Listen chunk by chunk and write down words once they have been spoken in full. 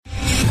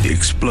The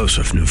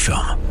explosive new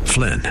film,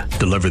 Flynn,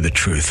 deliver the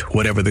truth,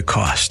 whatever the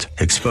cost,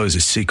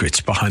 exposes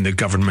secrets behind the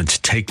government's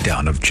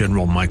takedown of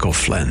General Michael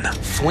Flynn.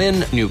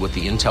 Flynn knew what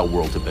the intel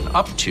world had been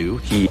up to.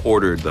 He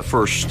ordered the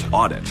first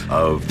audit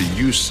of the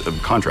use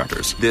of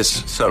contractors.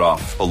 This set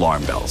off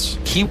alarm bells.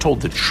 He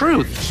told the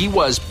truth. He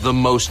was the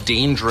most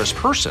dangerous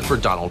person for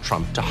Donald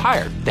Trump to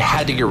hire. They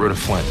had to get rid of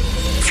Flynn.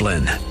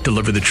 Flynn,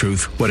 deliver the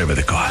truth, whatever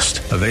the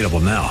cost. Available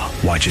now.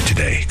 Watch it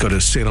today. Go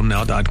to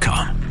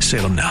salemnow.com.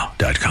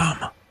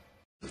 salemnow.com.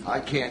 I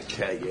can't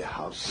tell you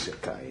how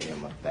sick I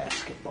am of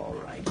basketball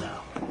right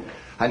now.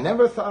 I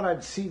never thought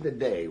I'd see the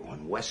day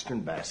when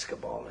Western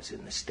basketball is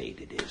in the state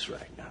it is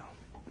right now.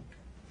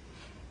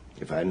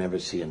 If I never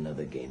see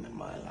another game in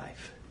my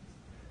life,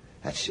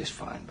 that's just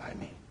fine by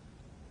me.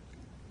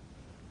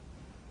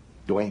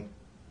 Dwayne,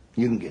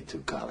 you can get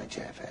through college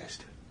half-assed.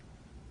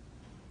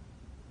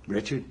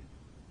 Richard,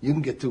 you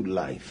can get through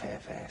life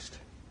half-assed.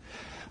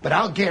 But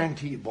I'll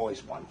guarantee you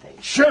boys one thing.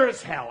 Sure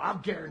as hell, I'll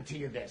guarantee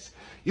you this.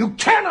 You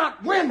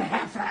cannot win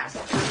half-assed.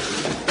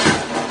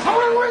 I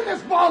want to win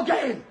this ball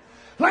game.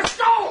 Let's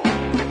go!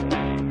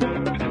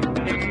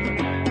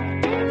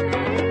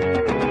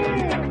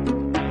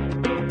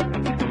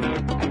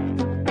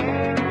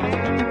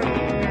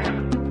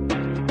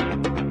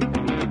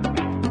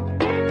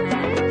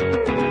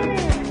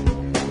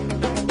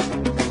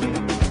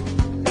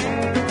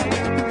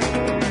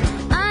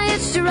 I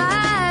hitched a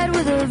ride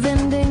with a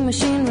vending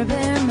machine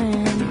repairman.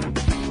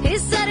 He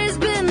said he's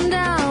been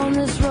down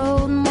this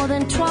road more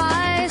than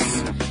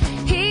twice.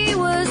 He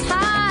was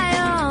high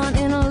on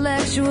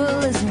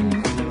intellectualism.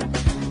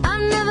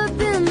 I've never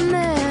been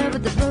there,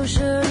 but the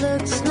brochure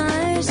looks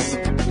nice.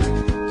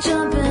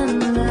 Jump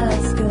in,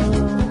 let's go.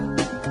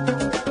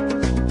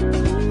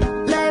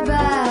 Lay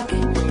back,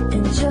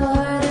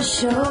 enjoy the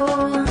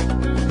show.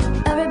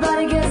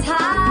 Everybody gets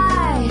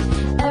high,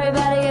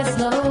 everybody gets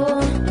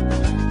low.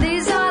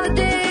 These are the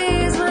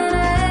days when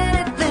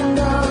anything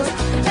goes.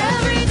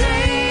 Every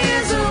day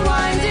is a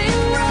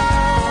winding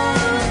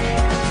road.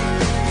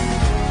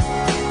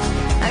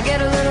 I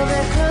get a little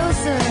bit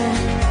closer.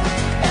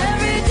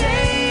 Every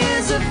day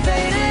is a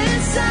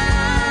faded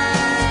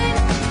sign.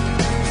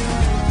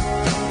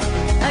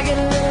 I get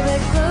a little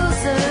bit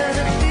closer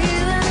to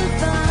feeling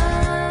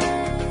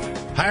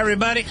fine. Hi,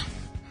 everybody.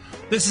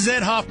 This is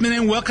Ed Hoffman,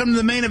 and welcome to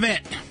the main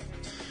event.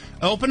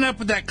 Open up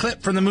with that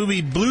clip from the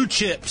movie Blue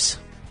Chips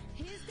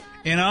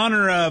in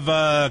honor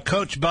of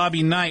Coach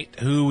Bobby Knight,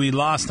 who we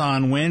lost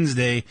on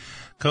Wednesday.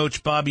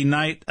 Coach Bobby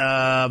Knight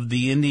of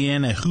the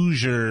Indiana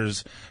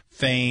Hoosiers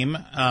fame.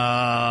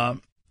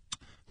 Kind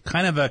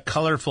of a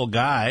colorful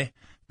guy.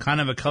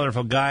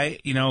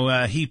 You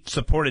know, he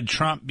supported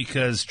Trump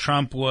because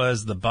Trump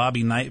was the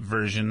Bobby Knight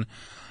version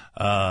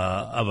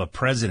of a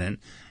president.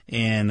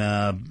 And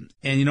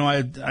you know,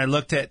 I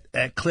looked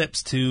at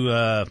clips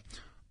to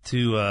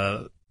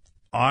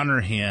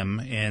honor him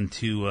and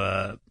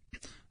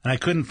and I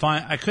couldn't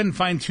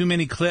find too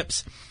many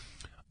clips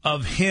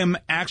of him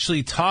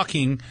actually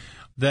talking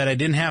that I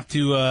didn't have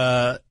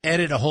to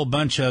edit a whole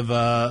bunch of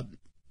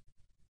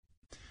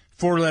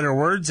 4-letter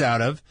words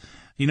out of,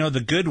 you know,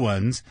 the good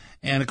ones.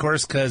 And of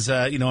course, because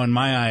you know, in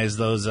my eyes,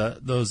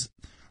 those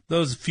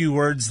few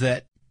words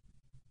that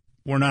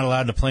we're not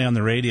allowed to play on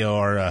the radio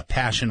are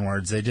passion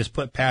words. They just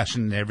put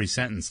passion in every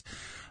sentence.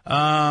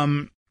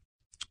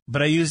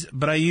 But I use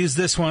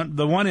this one,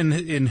 the one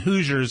in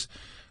Hoosiers.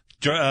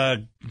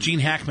 Gene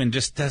Hackman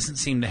just doesn't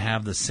seem to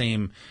have the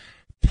same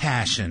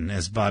passion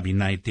as Bobby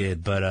Knight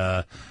did,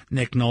 but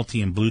Nick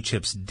Nolte and Blue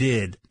Chips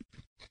did.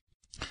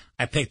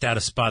 I picked out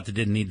a spot that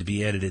didn't need to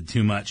be edited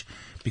too much,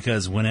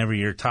 because whenever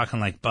you're talking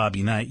like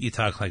Bobby Knight, you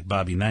talk like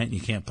Bobby Knight, and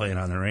you can't play it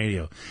on the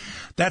radio.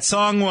 That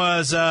song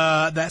was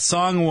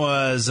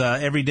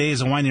Every Day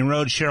is a Winding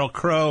Road, Sheryl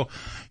Crow.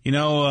 You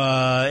know,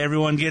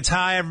 everyone gets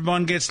high,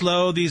 everyone gets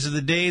low. These are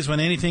the days when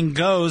anything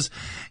goes.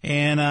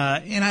 And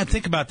I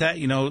think about that,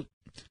 you know,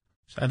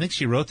 I think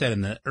she wrote that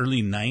in the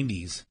early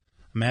 90s.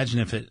 Imagine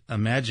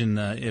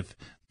if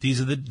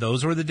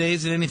those were the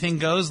days that anything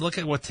goes. Look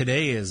at what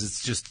today is.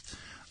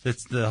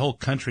 It's the whole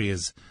country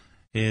is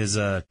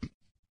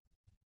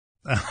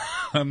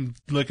I'm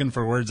looking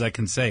for words I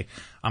can say.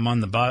 I'm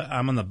on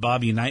the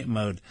Bobby Knight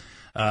mode.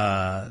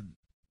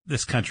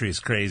 This country is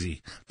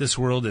crazy. This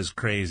world is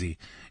crazy,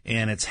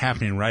 and it's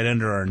happening right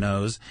under our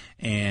nose.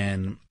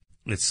 And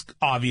it's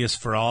obvious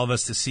for all of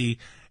us to see.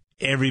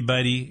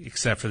 Everybody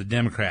except for the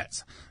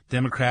Democrats.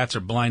 Democrats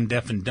are blind,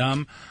 deaf, and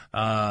dumb.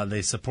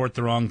 They support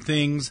the wrong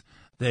things.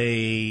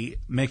 They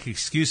make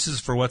excuses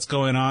for what's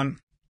going on.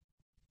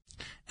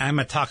 I'm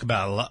going to talk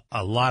about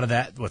a lot of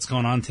that, what's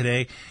going on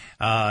today,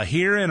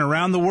 here and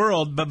around the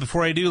world. But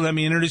before I do, let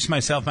me introduce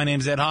myself. My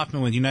name is Ed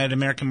Hoffman with United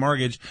American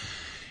Mortgage.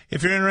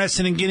 If you're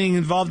interested in getting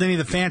involved in any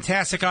of the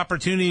fantastic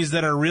opportunities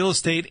that are real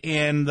estate,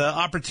 and the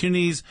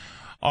opportunities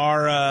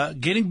are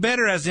getting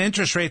better as the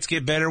interest rates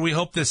get better, we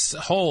hope this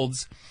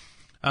holds.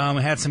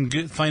 We had some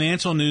good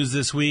financial news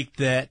this week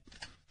that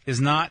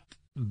is not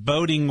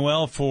boding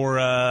well for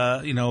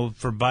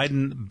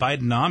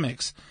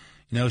Bidenomics.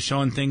 You know,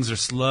 showing things are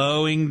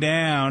slowing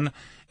down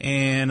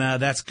and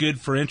that's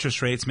good for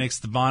interest rates. Makes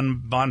the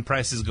bond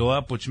prices go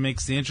up, which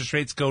makes the interest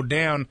rates go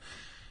down.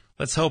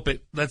 Let's hope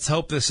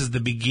this is the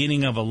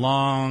beginning of a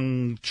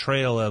long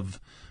trail of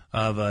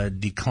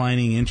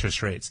declining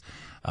interest rates,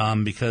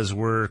 because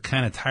we're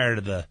kind of tired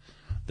of the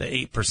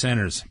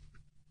 8%ers.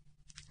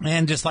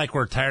 And just like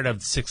we're tired of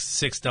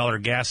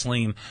 $6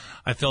 gasoline,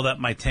 I filled up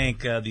my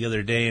tank the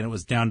other day and it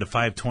was down to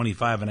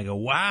 $5.25, and I go,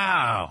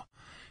 wow,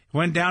 it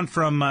went down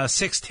from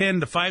 $6.10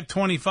 to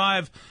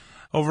 $5.25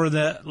 over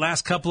the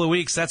last couple of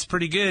weeks. That's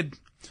pretty good.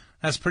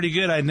 That's pretty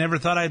good. I never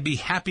thought I'd be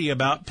happy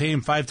about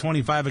paying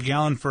 $5.25 a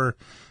gallon for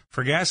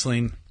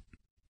gasoline,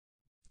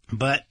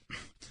 but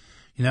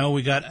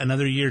we got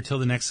another year till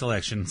the next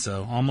election,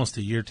 so almost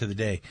a year to the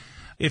day.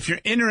 If you're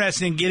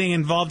interested in getting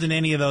involved in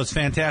any of those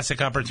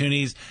fantastic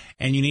opportunities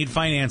and you need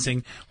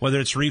financing, whether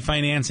it's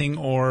refinancing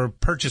or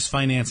purchase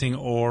financing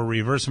or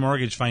reverse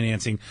mortgage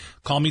financing,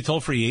 call me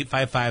toll free,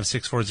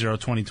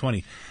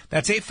 855-640-2020.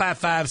 That's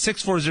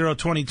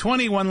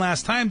 855-640-2020. One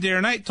last time, day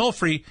or night, toll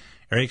free,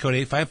 area code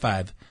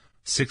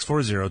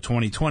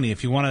 855-640-2020.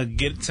 If you want to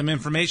get some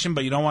information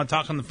but you don't want to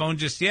talk on the phone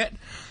just yet,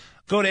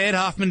 go to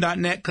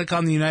edhoffman.net, click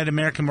on the United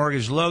American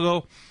Mortgage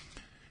logo,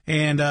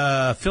 and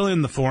fill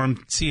in the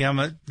form.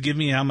 Give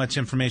me how much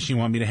information you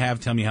want me to have.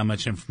 Tell me how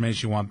much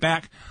information you want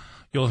back.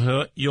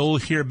 You'll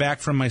hear back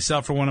from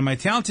myself or one of my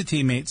talented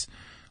teammates.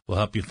 We'll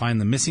help you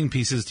find the missing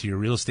pieces to your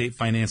real estate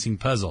financing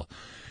puzzle.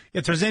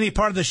 If there's any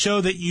part of the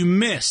show that you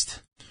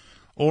missed,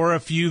 or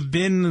if you've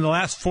been in the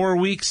last 4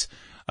 weeks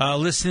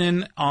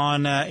listening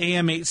on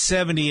AM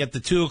 870 at the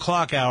 2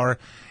 o'clock hour,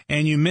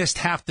 and you missed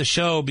half the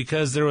show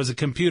because there was a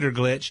computer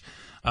glitch,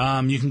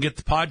 you can get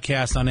the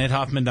podcast on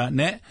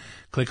edhoffman.net.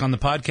 Click on the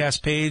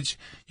podcast page.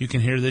 You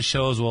can hear this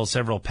show as well as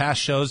several past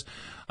shows.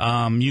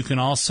 You can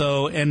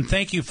also, and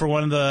thank you for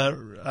one of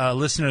the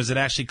listeners that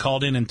actually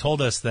called in and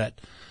told us that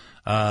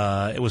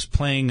it was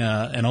playing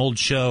an old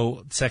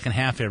show second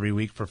half every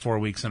week for 4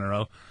 weeks in a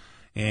row.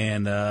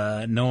 And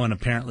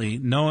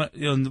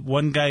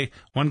one guy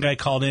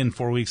called in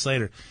 4 weeks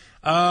later.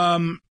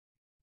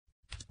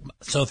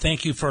 So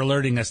thank you for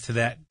alerting us to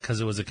that,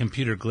 because it was a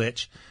computer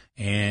glitch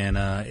and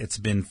it's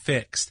been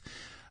fixed.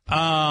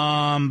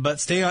 But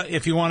stay on,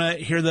 if you want to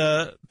hear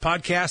the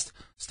podcast,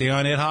 stay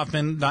on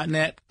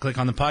edhoffman.net, click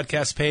on the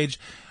podcast page,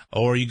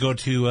 or you go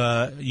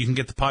to, you can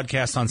get the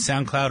podcast on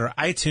SoundCloud or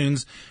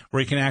iTunes,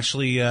 where you can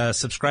actually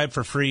subscribe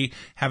for free,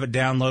 have it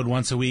download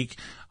once a week.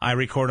 I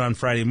record on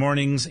Friday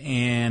mornings,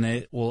 and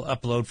it will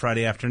upload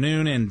Friday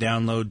afternoon and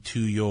download to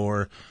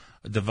your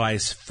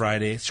device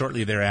Friday,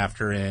 shortly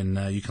thereafter,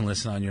 and you can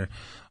listen on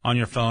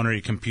your phone or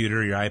your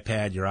computer, your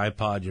iPad, your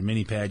iPod, your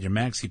mini pad, your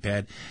maxi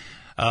pad.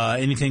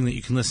 Anything that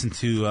you can listen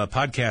to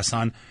podcasts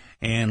on,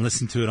 and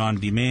listen to it on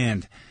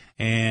demand.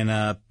 And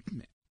I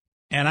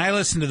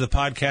listen to the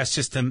podcast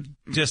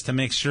just to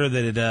make sure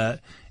that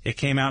it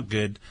came out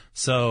good.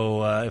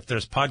 So if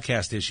there's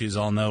podcast issues,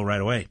 I'll know right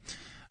away.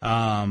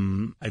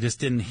 I just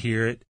didn't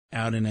hear it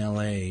out in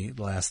LA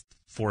the last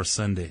 4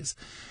 Sundays.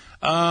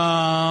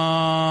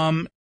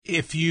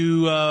 If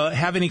you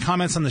have any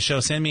comments on the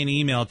show, send me an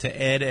email to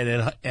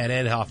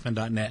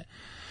ed@edhoffman.net.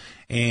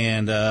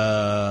 And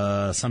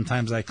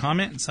sometimes I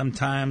comment,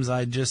 sometimes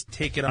I just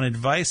take it on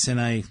advice, and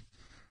I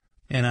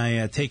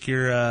take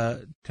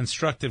your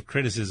constructive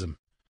criticism.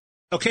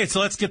 Okay,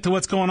 so let's get to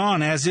what's going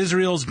on. As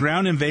Israel's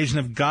ground invasion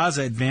of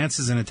Gaza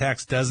advances and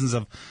attacks dozens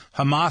of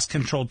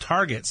Hamas-controlled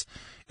targets,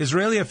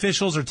 Israeli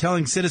officials are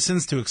telling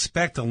citizens to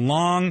expect a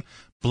long,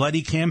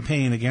 bloody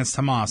campaign against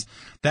Hamas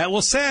that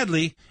will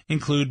sadly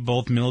include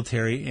both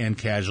military and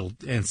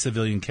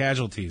civilian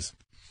casualties.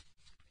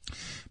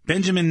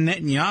 Benjamin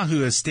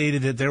Netanyahu has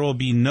stated that there will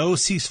be no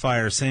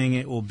ceasefire, saying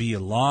it will be a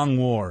long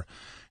war.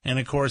 And,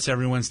 of course,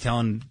 everyone's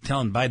telling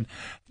Biden,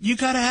 you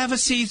got to have a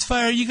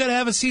ceasefire, you got to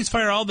have a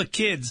ceasefire. All the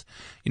kids,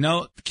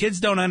 kids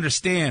don't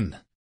understand.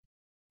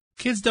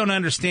 Kids don't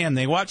understand.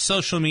 They watch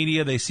social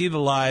media, they see the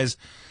lies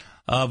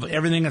of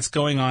everything that's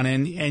going on,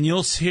 and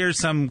you'll hear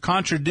some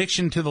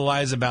contradiction to the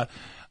lies about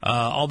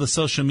all the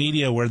social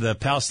media where the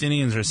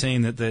Palestinians are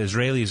saying that the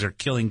Israelis are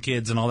killing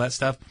kids and all that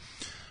stuff.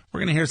 We're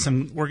going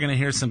to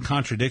hear some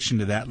contradiction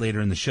to that later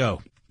in the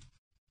show.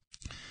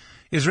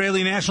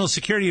 Israeli National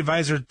Security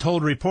Advisor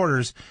told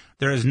reporters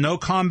there is no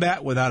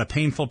combat without a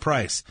painful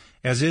price,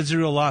 as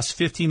Israel lost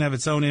 15 of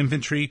its own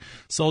infantry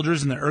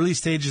soldiers in the early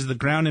stages of the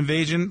ground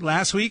invasion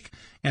last week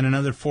and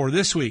another 4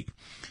 this week.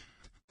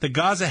 The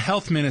Gaza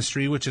Health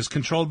Ministry, which is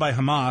controlled by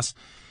Hamas,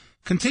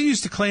 continues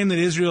to claim that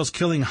Israel is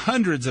killing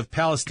hundreds of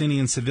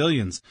Palestinian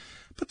civilians,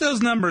 but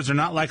those numbers are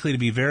not likely to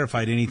be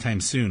verified anytime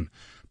soon.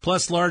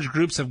 Plus, large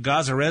groups of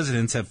Gaza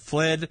residents have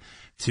fled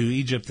to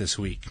Egypt this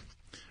week.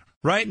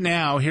 Right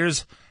now,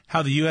 here's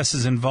how the U.S.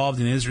 is involved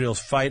in Israel's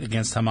fight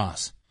against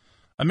Hamas.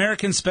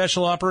 American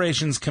Special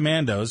Operations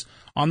Commandos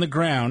on the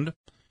ground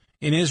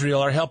in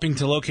Israel are helping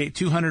to locate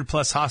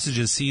 200-plus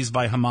hostages seized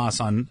by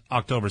Hamas on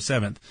October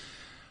 7th.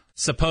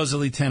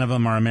 Supposedly 10 of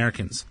them are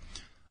Americans.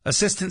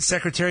 Assistant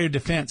Secretary of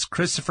Defense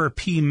Christopher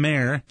P.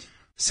 Mayer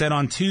said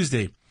on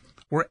Tuesday,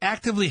 We're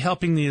actively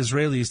helping the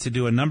Israelis to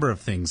do a number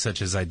of things,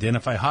 such as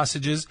identify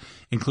hostages,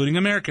 including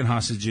American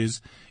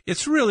hostages.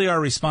 It's really our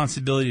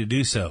responsibility to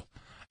do so.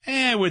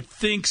 I would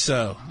think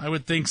so.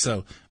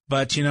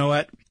 But you know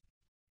what?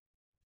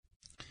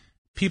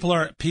 People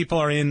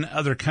are in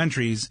other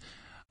countries.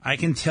 I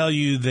can tell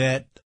you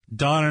that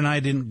Dawn and I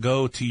didn't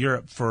go to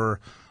Europe for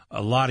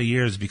a lot of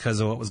years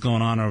because of what was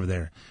going on over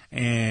there.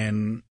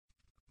 And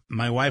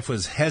my wife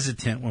was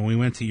hesitant when we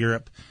went to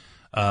Europe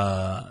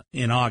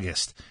in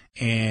August.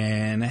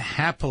 And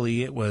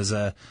happily, it was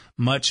a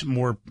much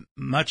more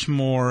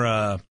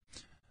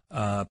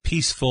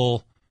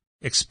peaceful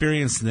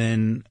experience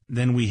than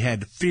we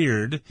had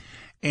feared.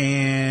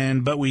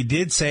 But we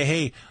did say,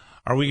 hey,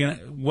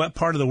 what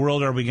part of the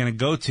world are we gonna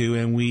go to?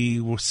 And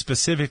we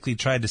specifically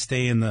tried to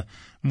stay in the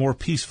more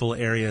peaceful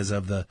areas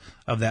of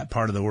that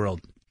part of the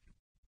world.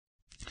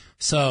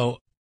 So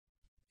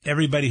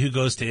everybody who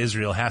goes to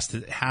Israel has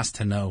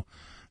to know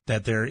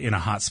that they're in a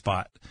hot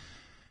spot.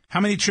 How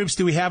many troops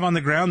do we have on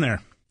the ground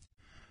there?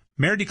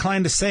 Mayor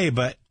declined to say,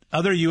 but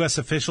other U.S.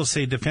 officials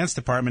say Defense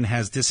Department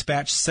has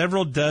dispatched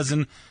several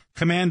dozen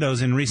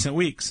commandos in recent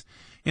weeks,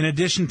 in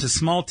addition to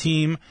small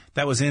team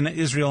that was in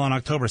Israel on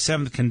October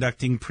 7th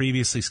conducting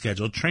previously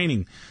scheduled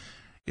training.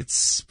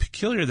 It's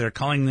peculiar they're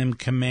calling them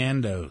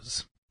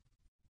commandos.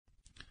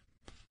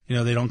 You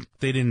know,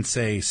 they didn't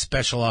say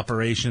special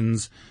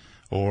operations,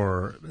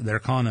 or they're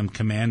calling them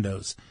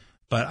commandos.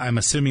 But I'm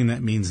assuming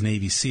that means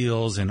Navy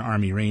SEALs and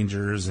Army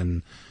Rangers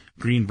and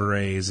Green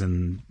Berets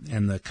and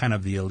the kind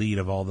of the elite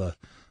of all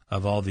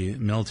the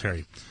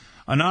military.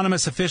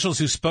 Anonymous officials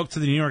who spoke to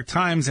the New York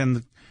Times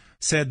and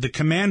said the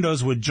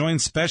commandos would join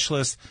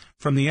specialists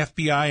from the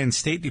FBI and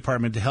State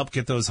Department to help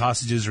get those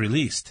hostages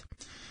released.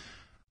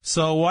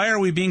 So why are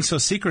we being so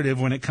secretive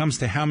when it comes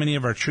to how many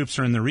of our troops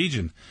are in the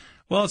region?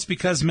 Well, it's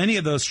because many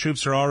of those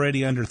troops are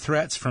already under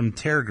threats from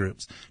terror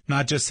groups,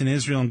 not just in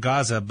Israel and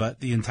Gaza, but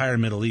the entire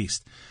Middle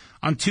East.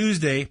 On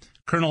Tuesday,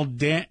 Colonel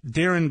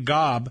Darren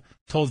Gobb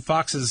told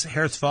Fox's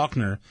Harris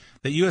Faulkner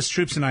that U.S.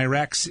 troops in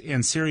Iraq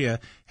and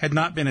Syria had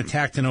not been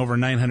attacked in over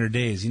 900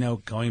 days,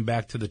 going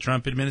back to the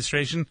Trump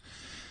administration.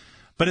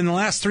 But in the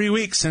last 3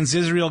 weeks since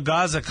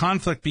Israel-Gaza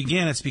conflict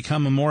began, it's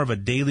become more of a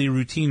daily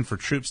routine for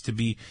troops to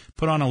be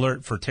put on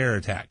alert for terror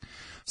attack.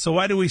 So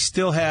why do we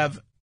still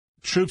have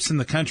troops in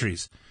the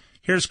countries?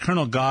 Here's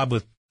Colonel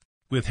Gobb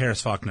with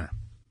Harris Faulkner.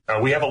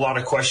 We have a lot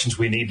of questions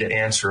we need to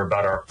answer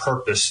about our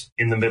purpose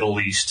in the Middle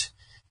East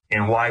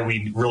and why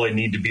we really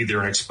need to be there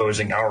and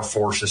exposing our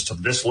forces to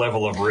this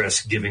level of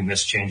risk given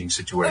this changing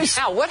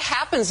situation. Now, what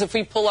happens if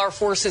we pull our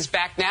forces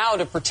back now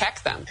to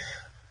protect them?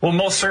 Well,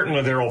 most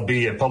certainly there will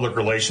be a public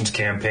relations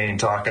campaign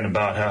talking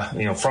about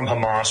how, from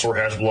Hamas or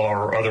Hezbollah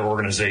or other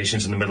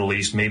organizations in the Middle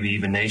East, maybe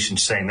even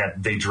nations saying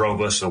that they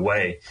drove us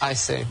away. I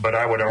see. But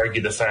I would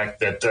argue the fact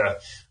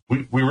that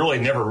we really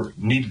never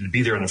needed to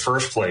be there in the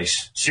first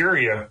place.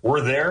 Syria,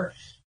 we're there.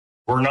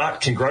 We're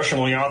not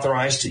congressionally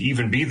authorized to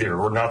even be there.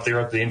 We're not there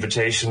at the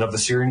invitation of the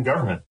Syrian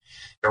government.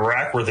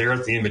 Iraq, we're there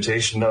at the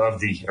invitation of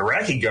the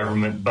Iraqi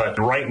government. But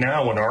right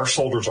now, when our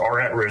soldiers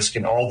are at risk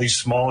in all these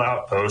small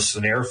outposts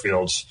and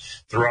airfields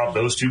throughout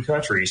those two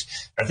countries,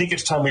 I think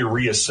it's time we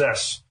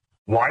reassess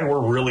why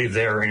we're really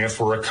there and if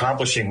we're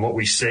accomplishing what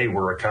we say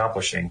we're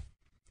accomplishing.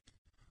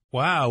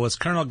 Wow, was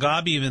Colonel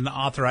Gobb even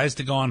authorized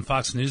to go on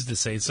Fox News to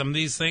say some of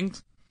these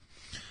things?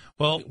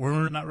 Well,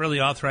 we're not really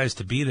authorized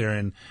to be there,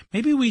 and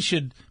maybe we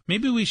should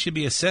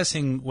be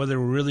assessing whether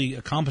we're really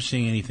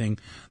accomplishing anything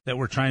that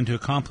we're trying to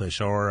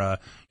accomplish, or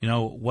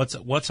what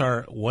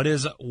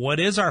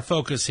is our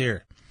focus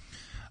here?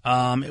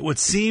 It would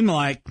seem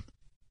like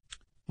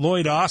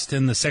Lloyd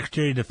Austin, the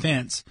Secretary of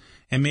Defense,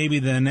 and maybe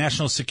the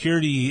National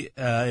Security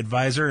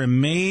Advisor, and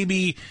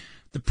maybe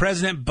the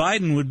President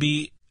Biden would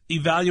be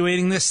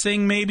evaluating this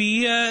thing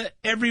maybe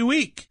every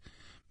week.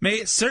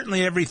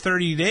 Certainly every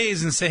 30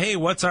 days, and say, hey,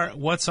 what's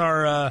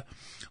our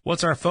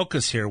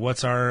focus here?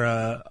 What's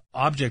our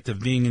object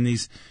of being in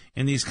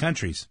these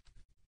countries?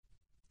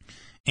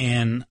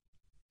 And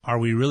are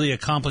we really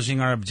accomplishing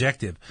our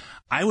objective?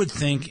 I would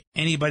think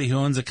anybody who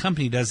owns a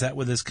company does that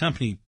with his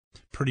company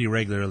pretty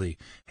regularly.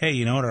 Hey,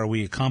 you know what? Are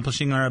we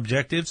accomplishing our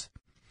objectives?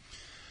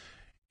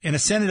 In a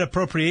Senate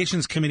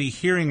Appropriations Committee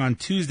hearing on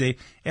Tuesday,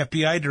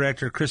 FBI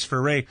Director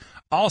Christopher Wray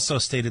also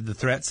stated the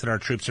threats that our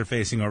troops are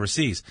facing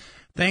overseas,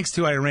 thanks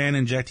to Iran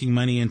injecting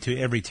money into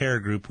every terror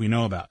group we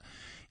know about.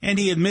 And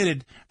he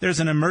admitted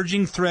there's an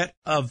emerging threat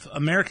of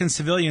American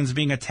civilians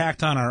being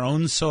attacked on our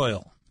own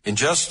soil. In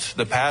just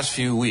the past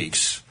few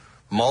weeks,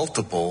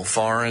 multiple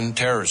foreign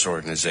terrorist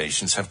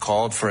organizations have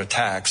called for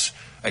attacks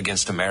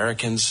against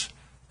Americans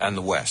and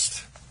the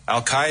West.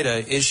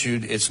 Al-Qaeda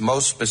issued its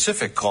most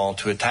specific call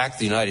to attack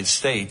the United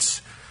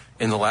States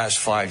in the last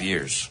 5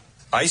 years.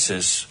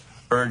 ISIS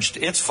urged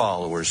its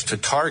followers to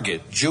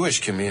target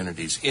Jewish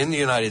communities in the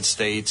United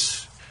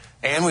States,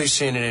 and we've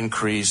seen an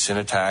increase in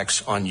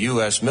attacks on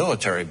U.S.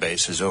 military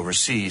bases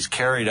overseas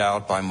carried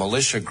out by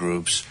militia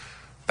groups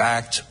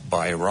backed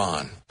by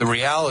Iran. The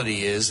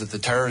reality is that the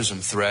terrorism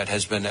threat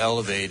has been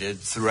elevated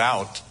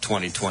throughout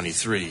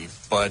 2023,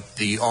 but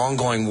the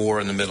ongoing war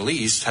in the Middle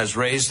East has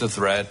raised the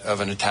threat of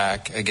an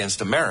attack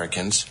against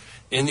Americans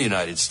in the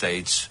United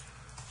States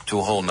to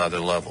a whole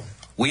nother level.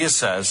 We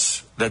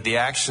assess that the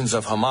actions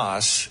of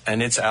Hamas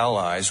and its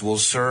allies will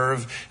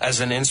serve as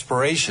an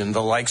inspiration,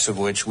 the likes of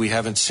which we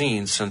haven't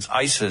seen since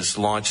ISIS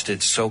launched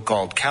its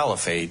so-called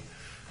caliphate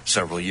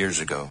several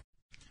years ago.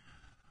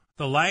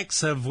 The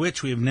likes of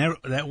which we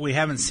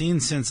haven't seen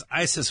since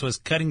ISIS was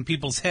cutting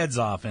people's heads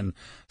off and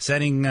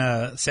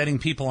setting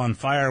people on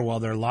fire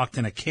while they're locked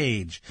in a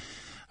cage.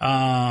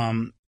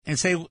 And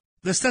say,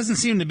 this doesn't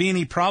seem to be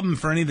any problem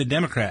for any of the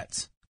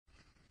Democrats.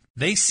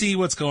 They see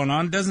what's going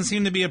on. It doesn't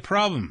seem to be a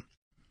problem.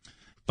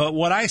 But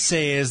what I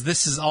say is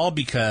this is all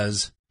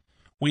because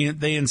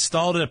they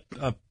installed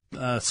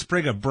a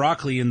sprig of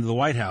broccoli into the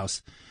White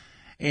House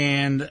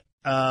and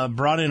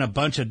brought in a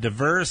bunch of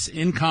diverse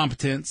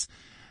incompetents,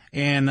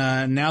 and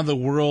now the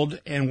world,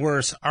 and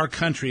worse, our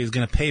country is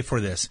going to pay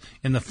for this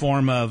in the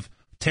form of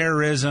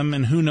terrorism,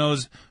 and who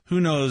knows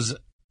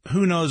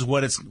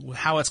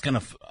how it's going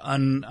to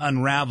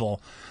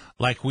unravel,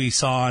 like we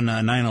saw on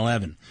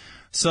 9/11.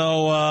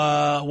 So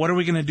what are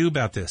we going to do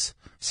about this?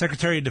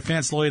 Secretary of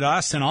Defense Lloyd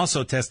Austin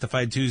also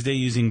testified Tuesday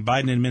using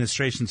Biden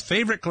administration's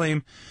favorite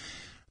claim.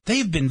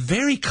 They've been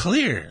very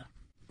clear.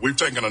 We've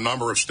taken a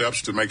number of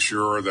steps to make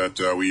sure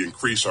that we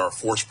increase our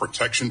force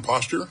protection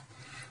posture.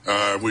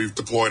 We've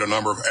deployed a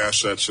number of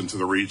assets into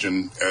the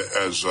region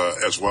as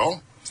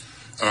well.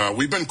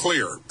 We've been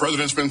clear.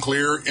 President's been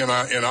clear, and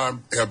I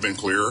have been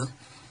clear,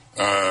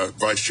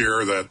 Vice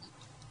Chair, that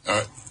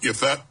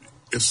if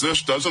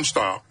this doesn't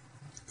stop,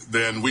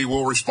 then we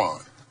will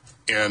respond.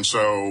 And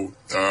so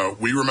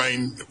we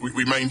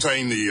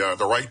maintain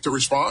the right to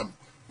respond.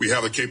 We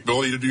have the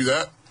capability to do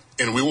that,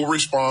 and we will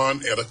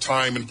respond at a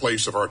time and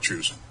place of our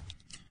choosing.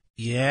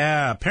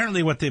 Yeah,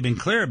 apparently what they've been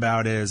clear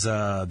about is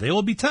they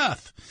will be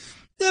tough.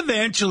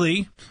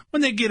 Eventually,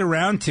 when they get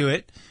around to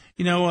it,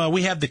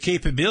 we have the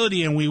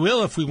capability, and we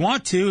will if we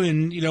want to,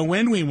 and,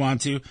 when we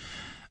want to.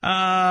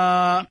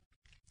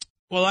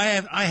 Well,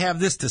 I have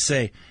this to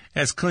say.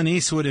 As Clint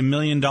Eastwood in $1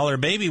 Million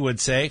Baby would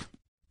say,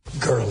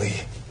 girly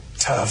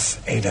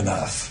tough ain't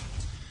enough.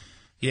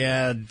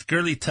 Yeah,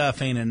 girly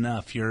tough ain't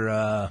enough. You're,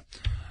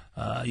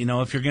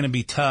 if you're going to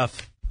be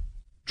tough,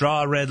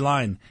 draw a red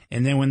line.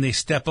 And then when they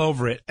step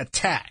over it,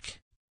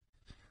 attack.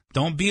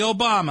 Don't be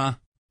Obama.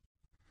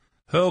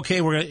 Okay,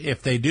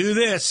 if they do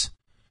this,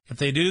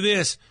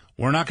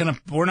 we're not going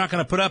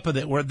to put up with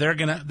it. They're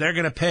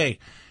going to pay.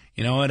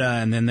 You know what?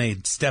 And then they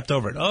stepped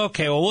over it.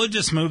 Okay, well, we'll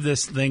just move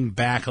this thing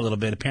back a little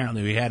bit.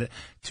 Apparently, we had it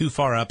too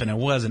far up, and it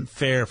wasn't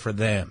fair for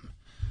them.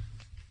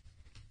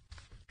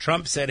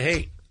 Trump said,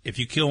 hey, if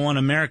you kill one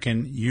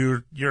American,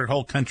 your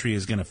whole country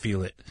is going to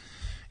feel it.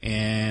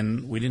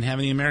 And we didn't have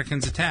any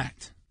Americans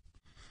attacked.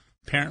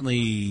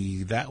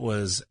 Apparently, that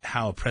was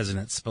how a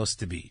president's supposed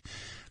to be.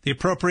 The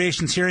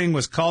appropriations hearing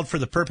was called for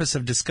the purpose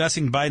of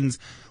discussing Biden's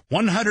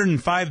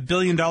 $105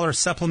 billion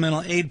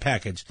supplemental aid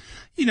package.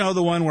 You know,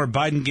 the one where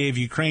Biden gave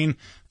Ukraine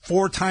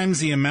 4 times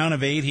the amount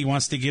of aid he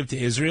wants to give to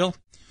Israel.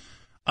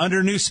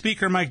 Under new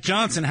Speaker Mike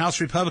Johnson, House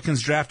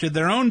Republicans drafted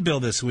their own bill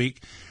this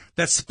week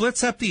that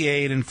splits up the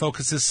aid and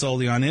focuses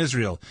solely on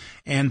Israel.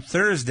 And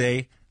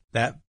Thursday,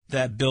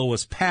 that bill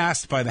was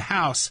passed by the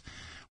House,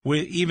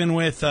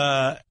 with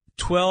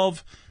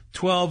 12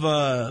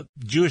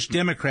 Jewish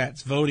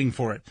Democrats voting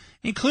for it,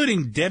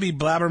 including Debbie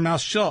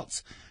Blabbermouth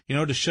Schultz,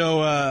 to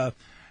show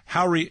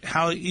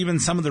how even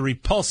some of the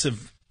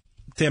repulsive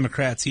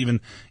Democrats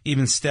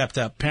even stepped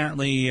up.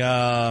 Apparently,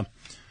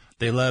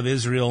 they love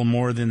Israel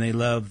more than they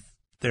love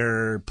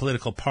their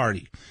political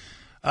party,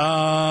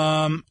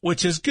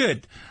 which is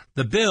good.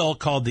 The bill,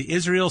 called the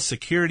Israel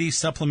Security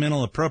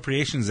Supplemental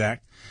Appropriations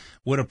Act,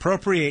 would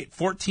appropriate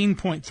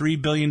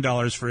 $14.3 billion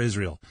for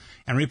Israel.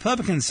 And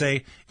Republicans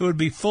say it would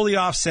be fully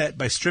offset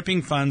by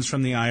stripping funds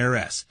from the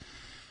IRS.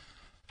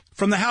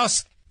 From the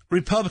House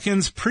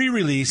Republicans'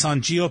 pre-release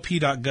on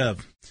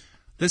GOP.gov,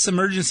 this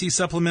emergency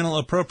supplemental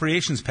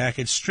appropriations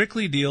package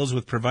strictly deals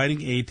with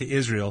providing aid to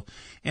Israel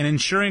and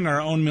ensuring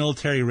our own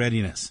military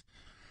readiness.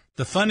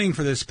 The funding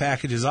for this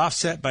package is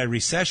offset by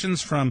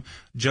recessions from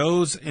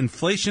Joe's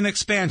Inflation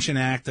Expansion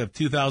Act of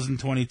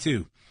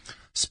 2022,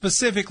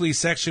 specifically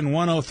Section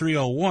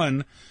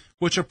 10301,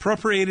 which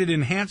appropriated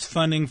enhanced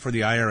funding for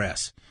the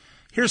IRS.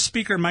 Here's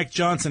Speaker Mike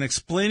Johnson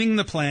explaining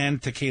the plan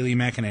to Kayleigh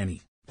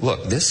McEnany.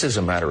 Look, this is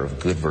a matter of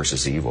good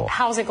versus evil.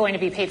 How's it going to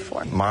be paid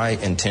for? My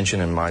intention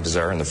and my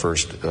desire in the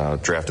first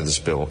draft of this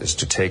bill is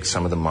to take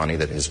some of the money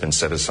that has been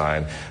set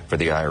aside for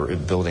the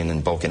building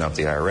and bulking up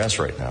the IRS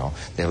right now.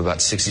 They have about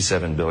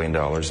 $67 billion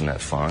in that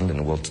fund,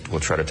 and we'll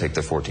try to take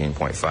the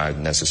 $14.5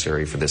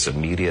 necessary for this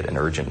immediate and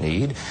urgent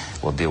need.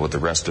 We'll deal with the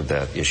rest of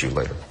that issue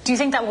later. Do you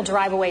think that will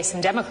drive away some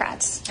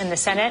Democrats in the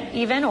Senate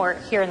even, or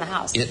here in the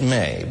House? It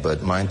may,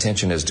 but my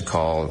intention is to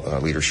call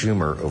Leader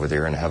Schumer over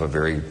there and have a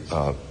very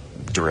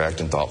direct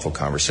and thoughtful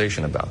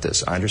conversation about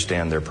this. I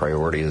understand their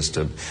priority is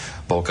to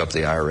bulk up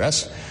the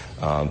IRS.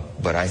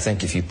 But I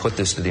think if you put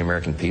this to the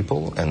American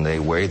people and they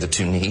weigh the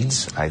two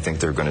needs, I think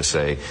they're going to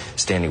say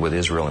standing with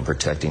Israel and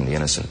protecting the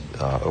innocent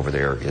over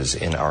there is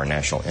in our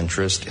national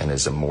interest and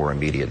is a more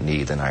immediate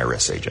need than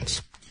IRS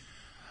agents.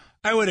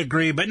 I would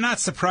agree, but not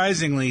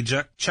surprisingly,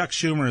 Chuck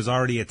Schumer is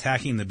already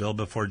attacking the bill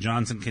before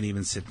Johnson can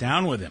even sit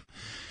down with him.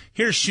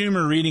 Here's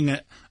Schumer reading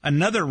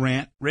another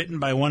rant written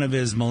by one of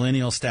his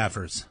millennial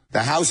staffers.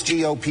 The House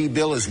GOP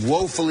bill is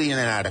woefully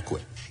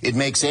inadequate. It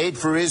makes aid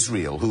for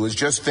Israel, who has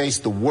just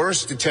faced the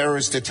worst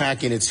terrorist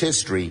attack in its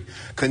history,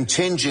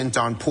 contingent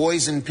on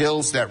poison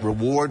pills that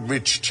reward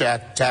rich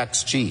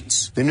tax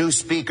cheats. The new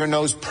speaker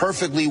knows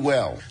perfectly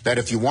well that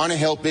if you want to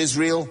help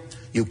Israel,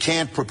 you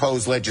can't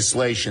propose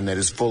legislation that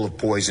is full of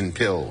poison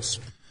pills.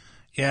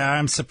 Yeah,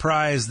 I'm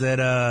surprised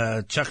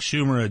that Chuck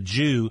Schumer, a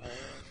Jew,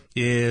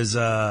 is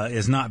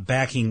not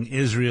backing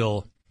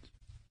Israel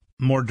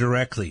more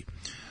directly.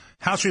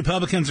 House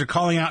Republicans are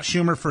calling out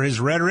Schumer for his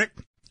rhetoric.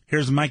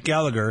 Here's Mike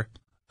Gallagher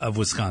of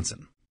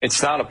Wisconsin.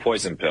 It's not a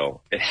poison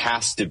pill. It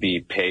has to be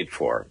paid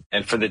for.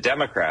 And for the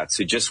Democrats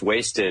who just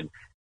wasted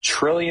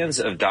trillions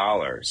of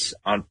dollars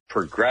on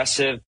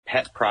progressive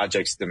pet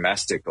projects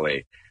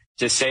domestically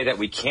to say that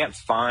we can't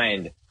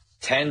find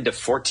 $10 to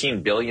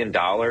 $14 billion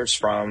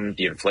from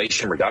the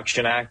Inflation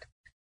Reduction Act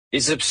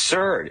is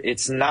absurd.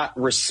 It's not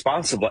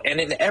responsible. And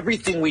in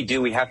everything we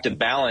do, we have to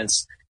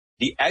balance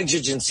the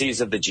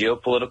exigencies of the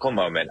geopolitical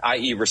moment,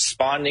 i.e.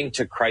 responding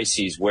to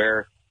crises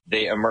where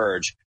they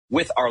emerge,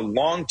 with our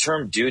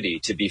long-term duty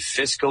to be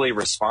fiscally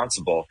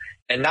responsible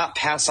and not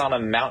pass on a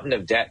mountain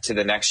of debt to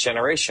the next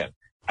generation.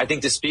 I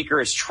think the speaker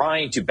is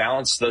trying to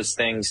balance those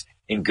things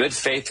in good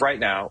faith right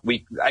now.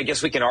 I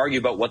guess we can argue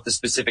about what the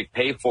specific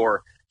pay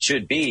for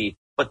should be,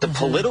 but the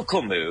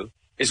political move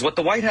is what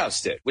the White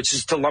House did, which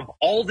is to lump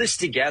all this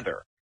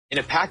together in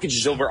a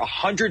package of over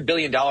 $100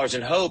 billion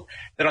and hope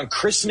that on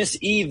Christmas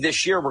Eve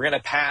this year, we're going to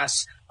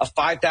pass a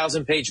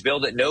 5,000-page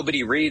bill that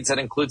nobody reads that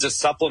includes a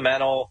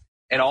supplemental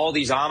and all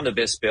these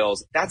omnibus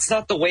bills. That's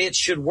not the way it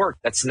should work.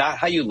 That's not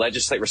how you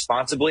legislate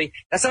responsibly.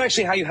 That's not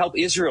actually how you help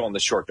Israel in the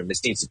short term.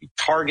 This needs to be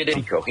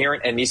targeted,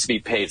 coherent, and needs to be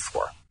paid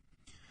for.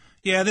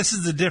 Yeah, this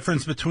is the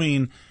difference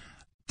between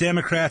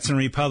Democrats and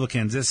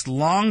Republicans. It's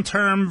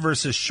long-term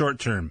versus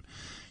short-term.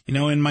 You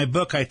know, in my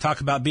book, I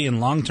talk about being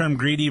long-term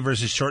greedy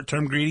versus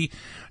short-term greedy.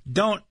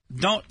 Don't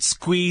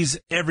squeeze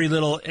every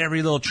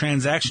little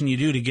transaction you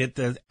do to get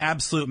the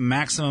absolute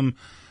maximum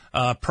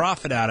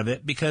profit out of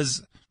it,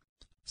 because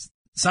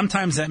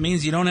sometimes that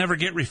means you don't ever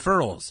get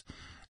referrals.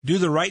 Do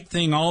the right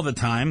thing all the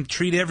time.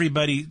 Treat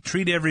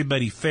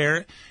everybody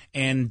fair,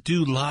 and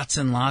do lots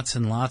and lots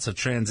and lots of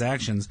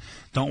transactions.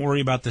 Don't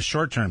worry about the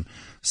short term.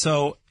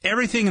 So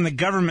everything in the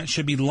government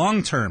should be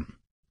long term.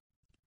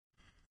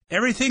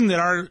 Everything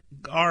that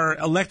our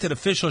elected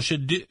officials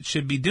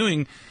should be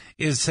doing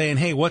is saying,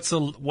 hey, what's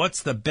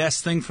the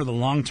best thing for the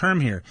long term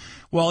here?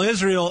 While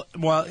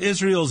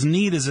Israel's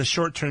need is a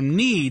short term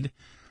need,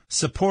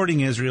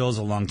 supporting Israel is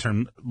a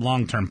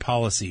long-term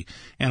policy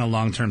and a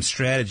long-term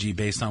strategy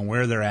based on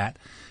where they're at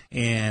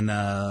and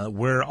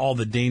where all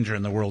the danger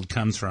in the world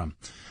comes from.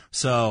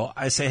 So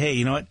I say, hey,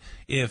 you know what?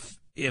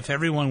 If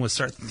everyone would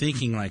start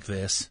thinking like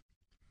this,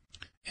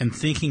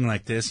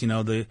 you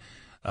know,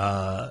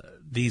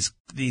 these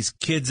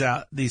kids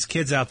out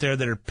there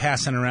that are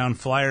passing around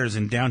flyers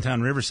in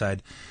downtown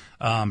Riverside,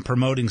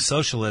 promoting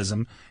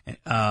socialism,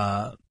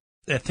 I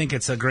think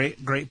it's a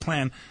great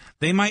plan.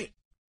 They might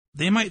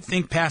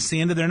think past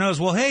the end of their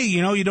nose, well, hey,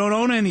 you know, you don't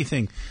own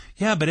anything.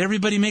 Yeah, but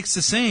everybody makes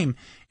the same.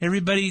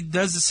 Everybody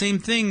does the same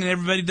thing.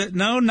 And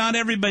no, not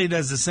everybody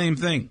does the same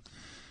thing.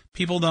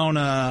 People don't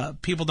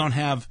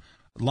have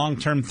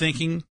long-term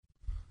thinking,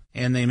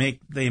 and they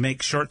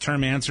make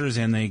short-term answers,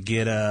 and they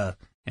get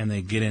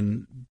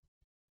in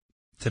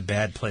to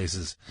bad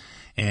places.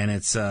 And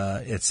it's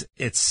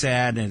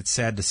sad, and it's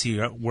sad to see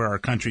where our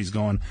country's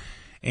going.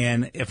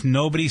 And if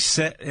nobody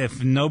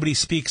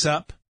speaks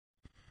up,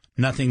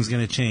 nothing's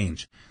going to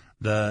change.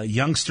 The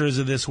youngsters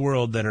of this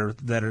world that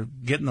are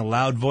getting the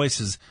loud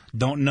voices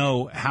don't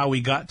know how we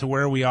got to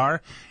where we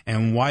are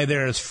and why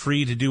they're as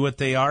free to do what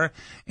they are.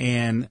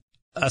 And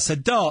us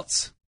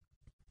adults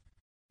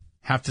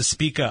have to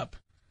speak up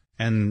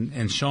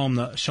and show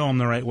them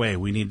the right way.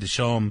 We need to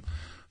show them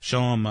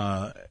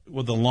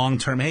with the long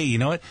term. Hey, you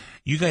know what?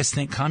 You guys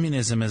think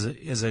communism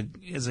is a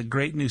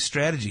great new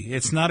strategy.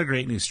 It's not a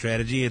great new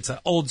strategy. It's an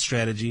old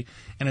strategy,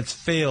 and it's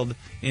failed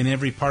in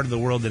every part of the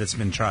world that it's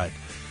been tried.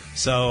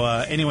 So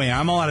anyway,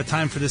 I'm all out of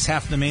time for this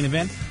half of the main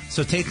event.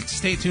 So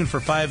stay tuned for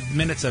 5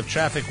 minutes of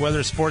traffic,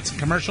 weather, sports, and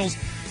commercials,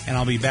 and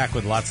I'll be back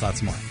with lots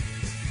more.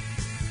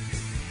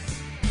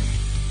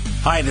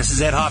 Hi, this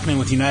is Ed Hoffman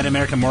with United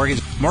American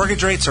Mortgage.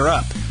 Mortgage rates are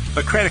up,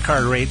 but credit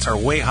card rates are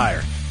way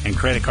higher, and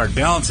credit card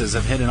balances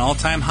have hit an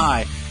all-time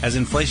high as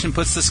inflation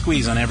puts the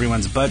squeeze on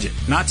everyone's budget.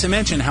 Not to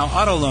mention how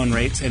auto loan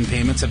rates and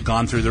payments have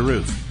gone through the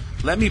roof.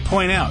 Let me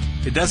point out,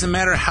 it doesn't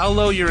matter how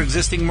low your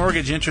existing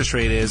mortgage interest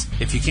rate is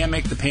if you can't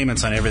make the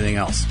payments on everything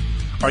else.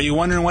 Are you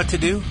wondering what to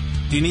do?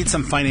 Do you need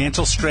some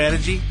financial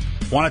strategy?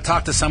 Want to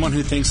talk to someone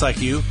who thinks like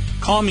you?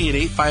 Call me at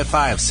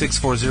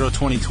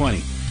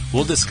 855-640-2020.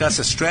 We'll discuss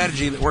a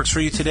strategy that works for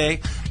you today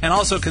and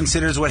also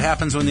considers what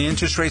happens when the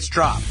interest rates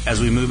drop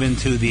as we move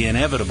into the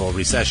inevitable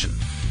recession.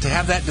 To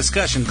have that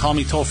discussion, call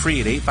me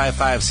toll-free at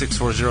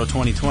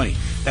 855-640-2020.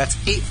 That's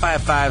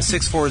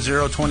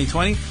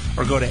 855-640-2020,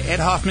 or go to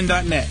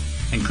edhoffman.net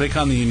and click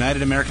on the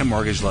United American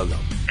Mortgage logo.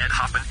 Ed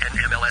Hoffman,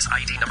 NMLS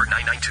ID number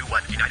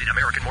 9921. United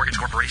American Mortgage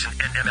Corporation,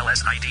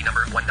 NMLS ID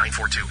number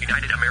 1942.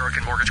 United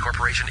American Mortgage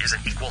Corporation is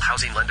an equal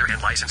housing lender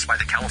and licensed by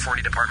the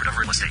California Department of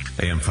Real Estate.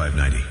 AM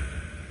 590,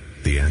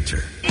 The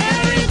Answer.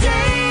 Every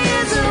day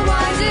is a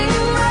winding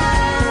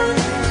road.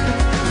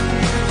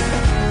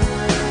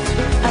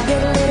 I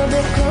get a little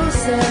bit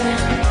closer.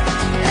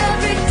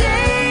 Every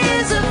day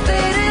is a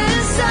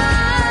faded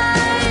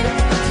sign.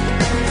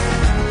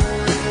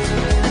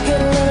 I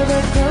get a little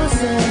bit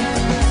closer.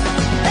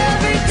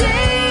 Every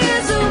day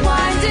is a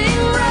winding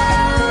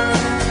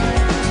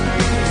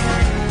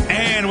road.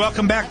 And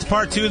welcome back to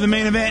part 2 of the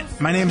main event.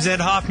 My name is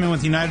Ed Hoffman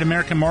with United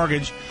American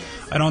Mortgage.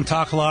 I don't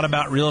talk a lot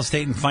about real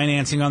estate and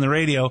financing on the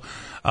radio,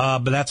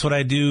 but that's what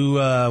I do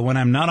when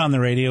I'm not on the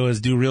radio,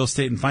 is do real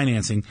estate and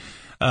financing.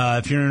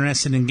 If you're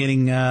interested in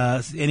getting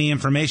any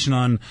information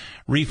on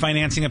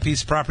refinancing a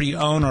piece of property you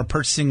own or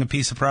purchasing a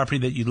piece of property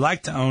that you'd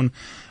like to own,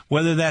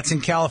 whether that's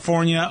in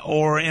California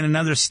or in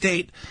another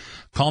state,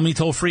 call me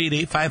toll-free at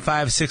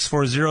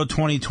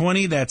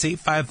 855-640-2020. That's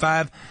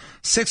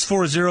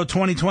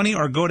 855-640-2020,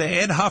 or go to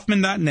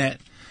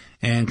edhoffman.net.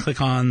 And click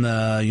on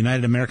the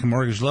United American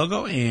Mortgage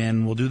logo,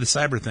 and we'll do the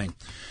cyber thing.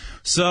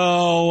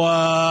 So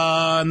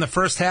in the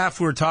first half,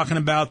 we were talking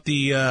about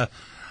the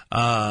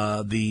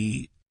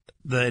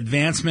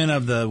advancement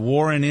of the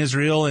war in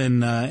Israel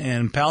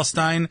and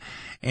Palestine,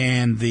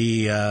 and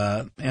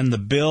the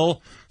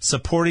bill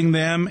supporting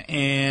them,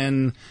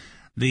 and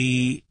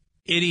the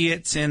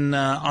idiots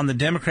on the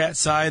Democrat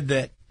side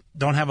that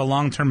don't have a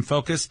long-term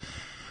focus.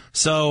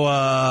 So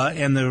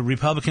and the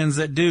Republicans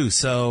that do.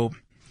 So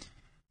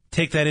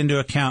take that into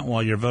account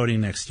while you're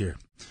voting next year.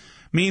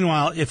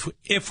 Meanwhile,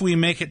 if we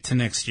make it to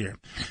next year.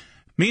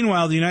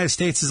 Meanwhile, the United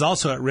States is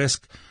also at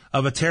risk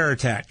of a terror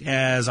attack,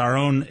 as our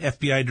own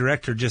FBI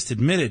director just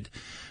admitted,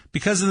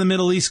 because of the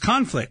Middle East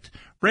conflict.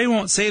 Ray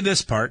won't say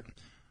this part,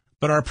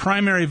 but our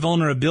primary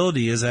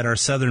vulnerability is at our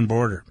southern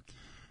border.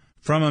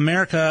 From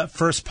America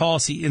First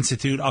Policy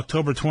Institute,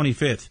 October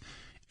 25th.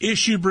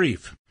 Issue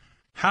brief.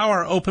 How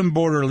our open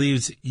border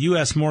leaves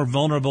U.S. more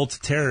vulnerable to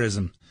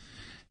terrorism.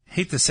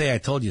 Hate to say I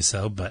told you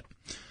so, but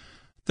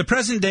the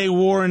present-day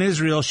war in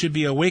Israel should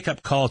be a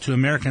wake-up call to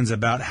Americans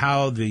about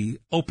how the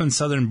open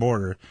southern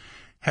border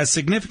has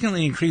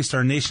significantly increased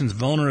our nation's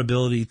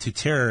vulnerability to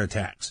terror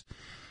attacks.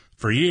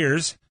 For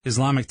years,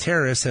 Islamic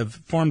terrorists have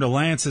formed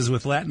alliances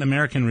with Latin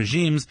American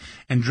regimes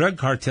and drug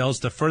cartels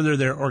to further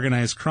their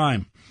organized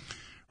crime.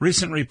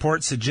 Recent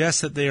reports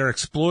suggest that they are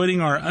exploiting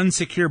our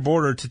unsecure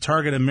border to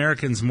target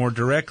Americans more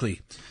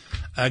directly.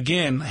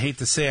 Again, I hate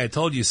to say I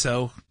told you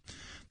so.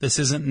 This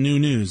isn't new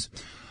news.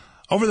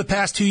 Over the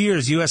past 2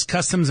 years, U.S.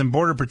 Customs and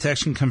Border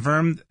Protection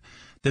confirmed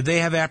that they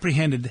have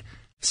apprehended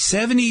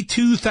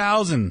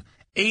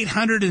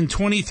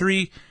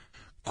 72,823,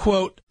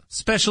 quote,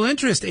 special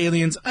interest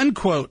aliens,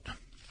 unquote.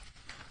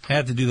 I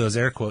had to do those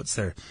air quotes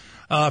there.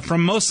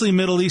 From mostly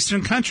Middle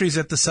Eastern countries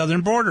at the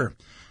southern border.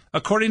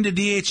 According to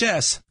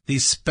DHS,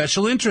 these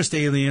special interest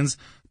aliens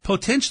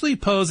potentially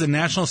pose a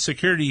national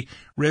security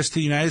risk to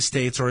the United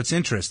States or its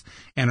interests,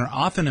 and are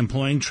often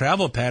employing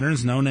travel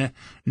patterns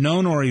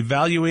known or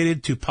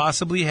evaluated to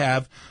possibly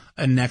have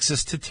a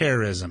nexus to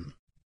terrorism.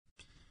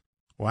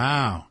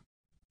 Wow.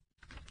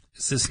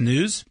 Is this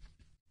news?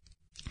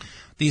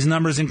 These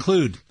numbers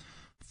include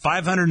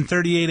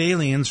 538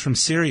 aliens from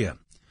Syria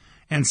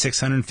and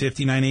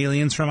 659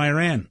 aliens from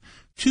Iran,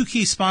 two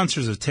key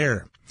sponsors of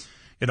terror.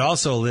 It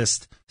also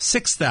lists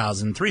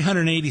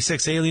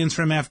 6,386 aliens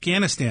from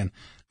Afghanistan,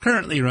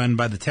 currently run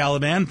by the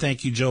Taliban,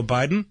 thank you, Joe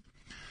Biden.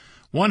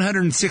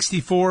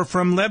 164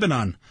 from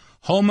Lebanon,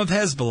 home of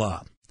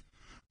Hezbollah.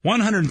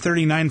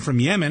 139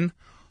 from Yemen,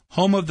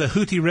 home of the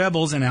Houthi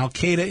rebels and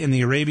Al-Qaeda in the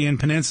Arabian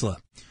Peninsula.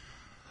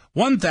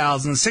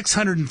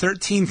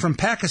 1,613 from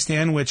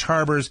Pakistan, which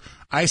harbors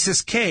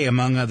ISIS-K,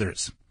 among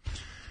others.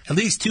 At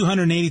least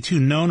 282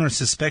 known or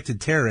suspected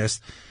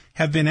terrorists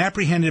have been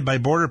apprehended by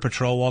Border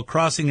Patrol while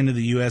crossing into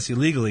the U.S.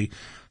 illegally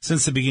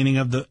since the beginning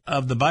of the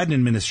Biden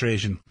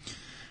administration.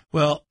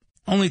 Well,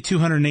 only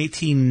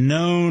 218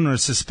 known or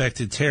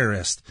suspected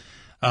terrorists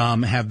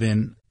have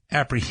been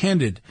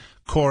apprehended.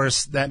 Of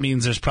course, that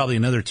means there's probably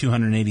another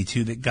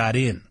 282 that got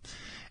in.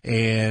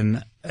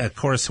 And, of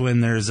course, when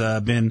there's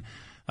been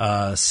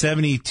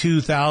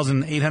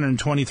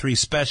 72,823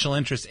 special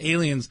interest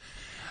aliens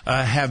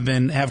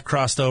have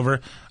crossed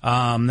over,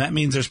 that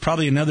means there's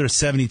probably another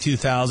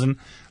 72,000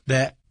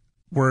 that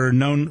were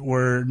known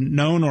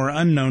or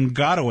unknown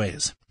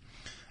gotaways.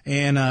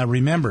 And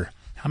remember,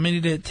 how many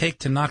did it take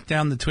to knock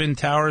down the Twin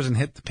Towers and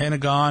hit the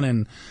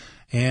Pentagon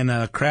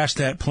and crash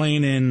that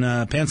plane in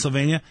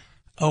Pennsylvania?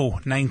 Oh,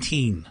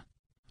 19.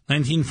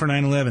 19 for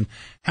 9/11.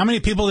 How many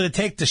people did it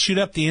take to shoot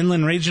up the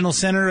Inland Regional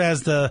Center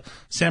as the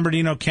San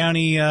Bernardino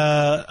County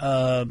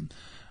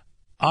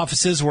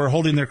offices were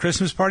holding their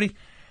Christmas party?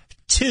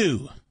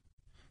 Two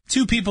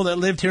people that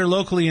lived here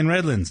locally in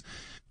Redlands.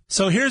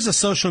 So here's a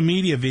social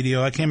media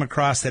video I came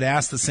across that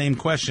asked the same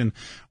question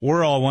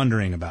we're all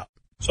wondering about.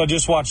 So I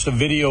just watched a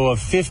video of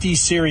 50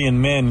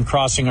 Syrian men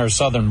crossing our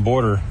southern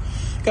border.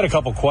 Got a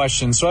couple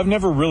questions. So I've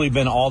never really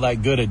been all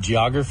that good at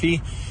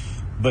geography,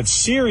 but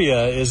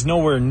Syria is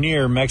nowhere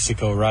near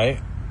Mexico, right?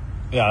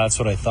 Yeah, that's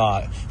what I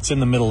thought. It's in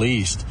the Middle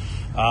East.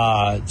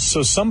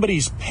 So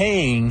somebody's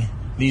paying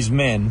these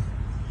men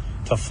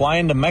to fly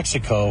into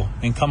Mexico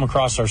and come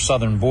across our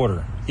southern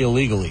border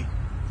illegally.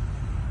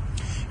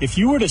 If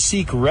you were to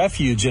seek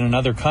refuge in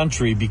another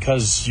country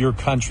because your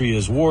country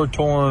is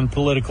war-torn,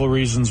 political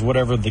reasons,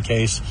 whatever the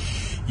case,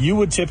 you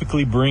would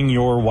typically bring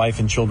your wife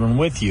and children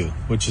with you,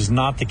 which is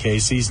not the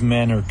case. These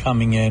men are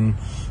coming in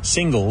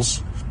singles.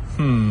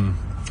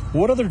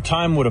 What other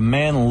time would a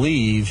man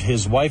leave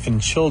his wife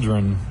and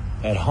children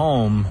at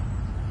home?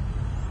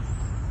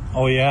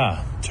 Oh,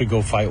 yeah, to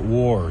go fight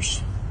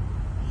wars.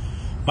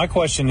 My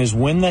question is,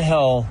 when the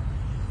hell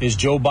is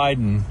Joe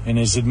Biden and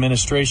his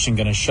administration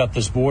going to shut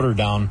this border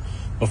down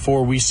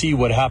before we see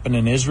what happened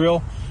in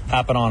Israel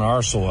happen on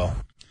our soil?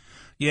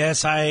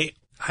 Yes,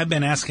 I've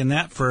been asking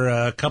that for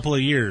a couple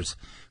of years.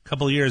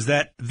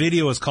 That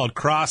video is called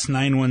Cross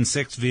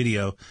 916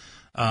 video.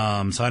 So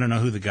I don't know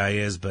who the guy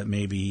is, but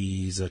maybe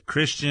he's a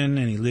Christian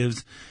and he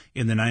lives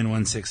in the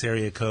 916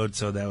 area code,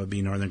 so that would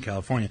be Northern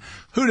California.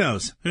 Who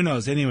knows?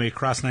 Anyway,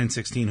 Cross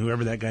 916,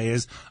 whoever that guy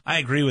is, I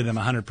agree with him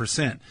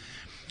 100%.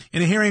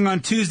 In a hearing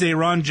on Tuesday,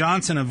 Ron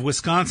Johnson of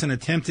Wisconsin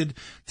attempted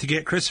to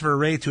get Christopher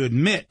Wray to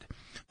admit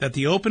that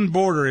the open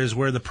border is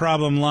where the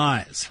problem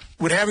lies.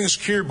 Would having a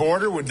secure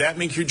border, would that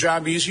make your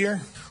job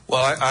easier?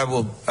 Well, I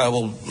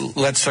will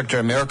let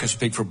Secretary America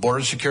speak for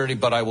border security,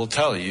 but I will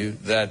tell you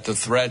that the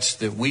threats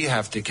that we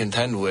have to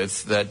contend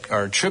with that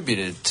are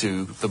attributed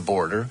to the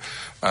border,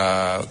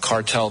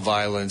 cartel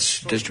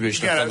violence,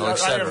 distribution of fentanyl, et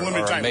cetera,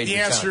 are a major The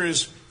answer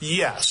is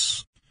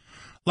yes.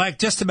 Like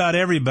just about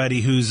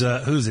everybody who's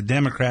a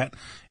Democrat,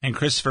 and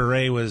Christopher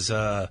Wray was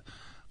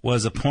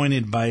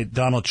appointed by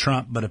Donald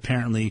Trump, but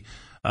apparently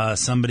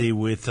somebody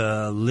with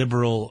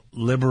liberal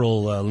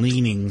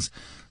leanings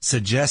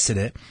suggested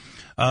it.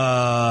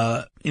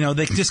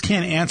 They just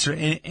can't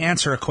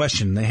answer a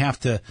question. They have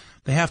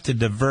to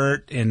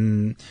divert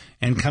and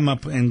come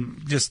up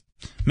and just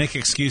make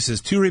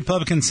excuses. Two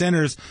Republican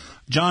senators,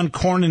 John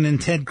Cornyn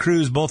and Ted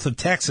Cruz, both of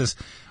Texas,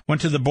 went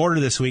to the border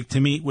this week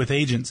to meet with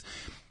agents.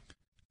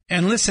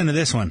 And listen to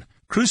this one.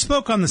 Cruz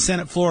spoke on the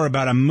Senate floor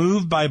about a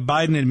move by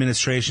Biden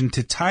administration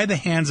to tie the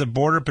hands of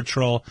Border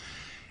Patrol.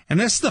 And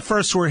this is the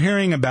first we're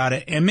hearing about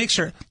it. And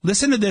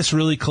listen to this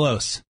really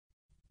close.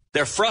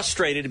 They're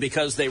frustrated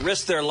because they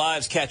risk their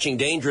lives catching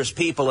dangerous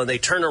people and they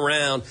turn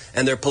around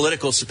and their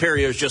political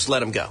superiors just let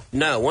them go.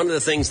 No, one of the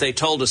things they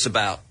told us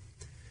about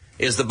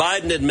is the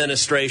Biden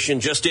administration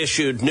just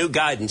issued new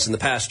guidance in the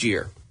past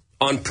year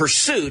on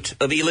pursuit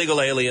of illegal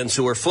aliens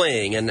who are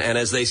fleeing. And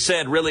as they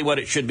said, really what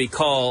it should be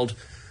called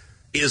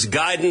is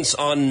guidance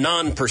on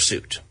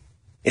non-pursuit.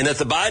 In that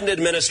the Biden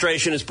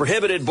administration has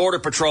prohibited Border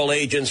Patrol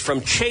agents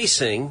from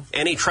chasing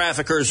any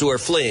traffickers who are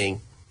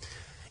fleeing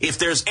if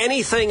there's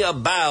anything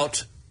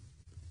about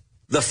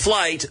the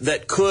flight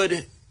that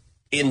could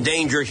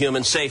endanger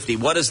human safety.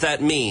 What does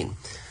that mean?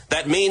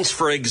 That means,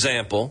 for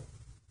example,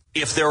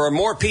 if there are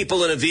more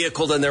people in a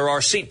vehicle than there are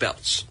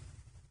seatbelts,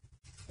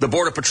 the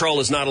Border Patrol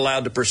is not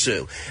allowed to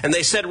pursue. And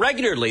they said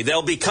regularly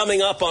they'll be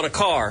coming up on a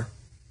car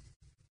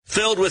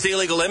filled with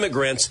illegal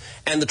immigrants,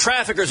 and the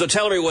traffickers will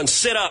tell everyone,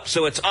 sit up,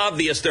 so it's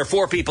obvious there are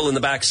 4 people in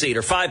the back seat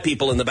or 5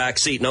 people in the back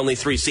seat and only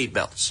 3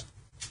 seatbelts.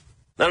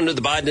 Under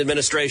the Biden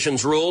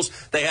administration's rules,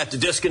 they have to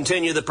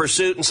discontinue the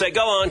pursuit and say,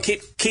 go on,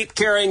 keep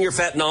carrying your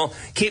fentanyl,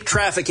 keep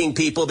trafficking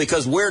people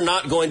because we're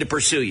not going to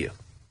pursue you.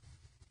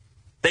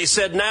 They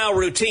said now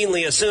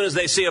routinely, as soon as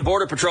they see a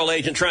Border Patrol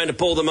agent trying to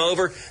pull them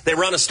over, they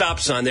run a stop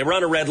sign, they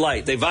run a red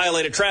light, they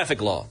violate a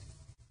traffic law.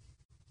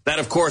 That,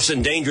 of course,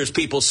 endangers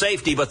people's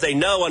safety, but they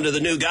know under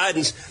the new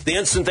guidance, the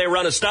instant they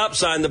run a stop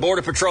sign, the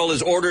Border Patrol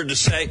is ordered to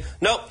say,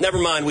 nope, never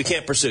mind, we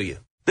can't pursue you.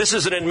 This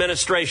is an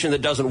administration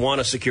that doesn't want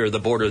to secure the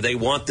border. They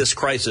want this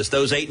crisis.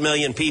 Those 8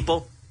 million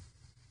people,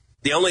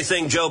 the only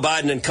thing Joe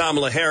Biden and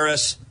Kamala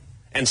Harris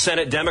and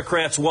Senate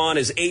Democrats want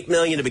is 8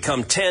 million to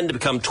become 10, to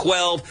become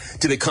 12,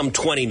 to become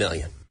 20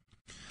 million.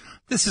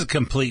 This is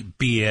complete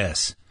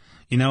BS.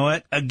 You know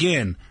what?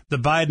 Again, the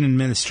Biden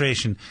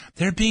administration,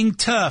 they're being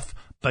tough,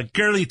 but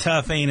girly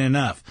tough ain't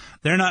enough.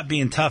 They're not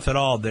being tough at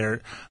all.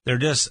 They're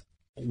just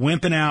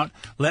wimping out,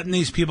 letting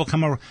these people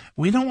come over.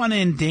 We don't want to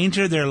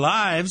endanger their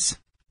lives.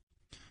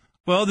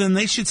 Well, then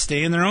they should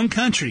stay in their own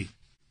country.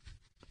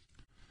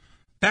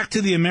 Back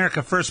to the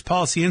America First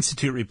Policy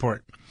Institute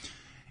report.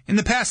 In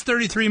the past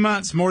 33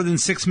 months, more than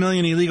 6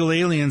 million illegal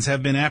aliens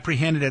have been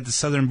apprehended at the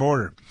southern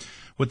border,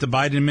 with the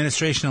Biden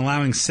administration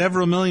allowing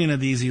several million of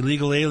these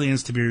illegal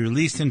aliens to be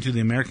released into the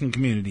American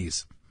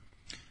communities.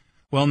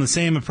 Well, in the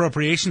same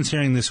appropriations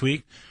hearing this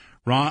week,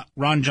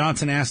 Ron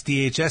Johnson asked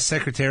DHS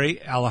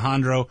Secretary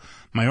Alejandro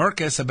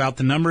Mayorkas about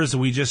the numbers that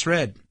we just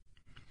read.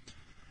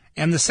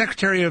 And the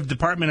Secretary of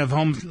Department of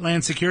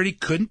Homeland Security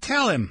couldn't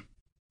tell him.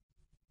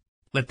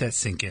 Let that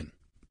sink in.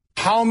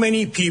 How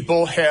many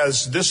people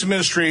has this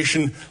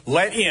administration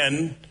let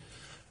in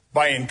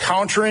by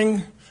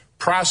encountering,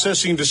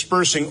 processing,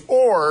 dispersing,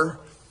 or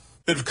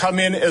that have come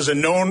in as a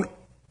known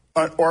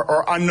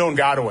or unknown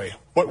Godaway?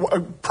 What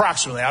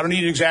approximately? I don't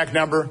need an exact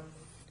number.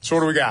 So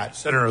what do we got?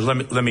 Senator,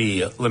 let me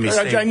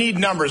say. I need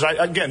numbers.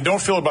 Again,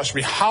 don't filibuster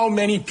me. How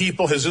many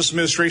people has this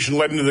administration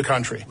let into the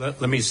country?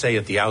 Let me say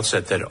at the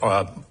outset that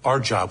our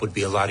job would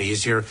be a lot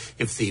easier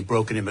if the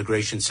broken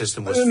immigration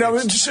system was No,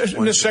 fixed.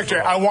 Mr. Secretary,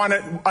 I want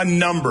a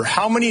number.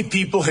 How many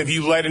people have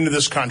you let into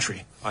this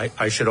country?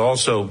 I should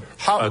also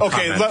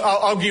okay, comment.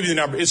 I'll give you the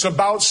number. It's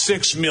about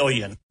 6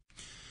 million.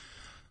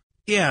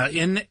 Yeah,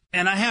 and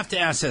I have to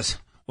ask this.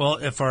 Well,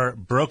 if our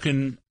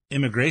broken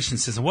immigration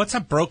system, what's a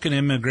broken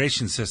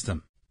immigration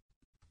system?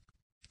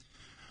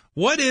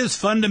 What is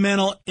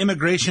fundamental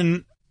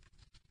immigration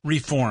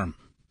reform?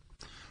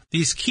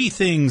 These key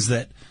things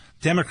that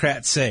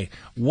Democrats say.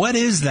 What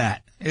is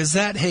that? Is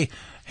that,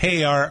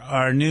 hey,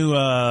 our new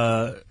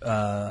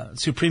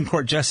Supreme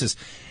Court justice,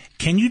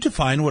 can you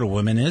define what a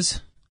woman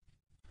is?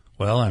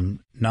 Well,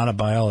 I'm not a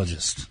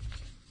biologist.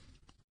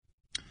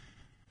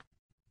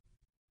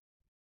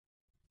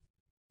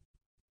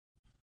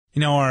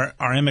 You know,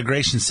 our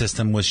immigration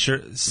system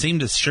seemed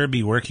to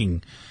be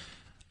working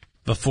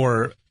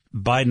before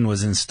Biden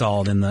was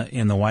installed in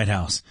the White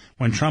House.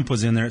 When Trump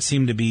was in there, it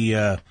seemed to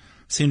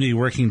be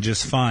working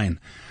just fine.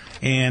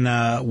 And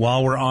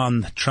while we're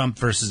on Trump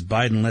versus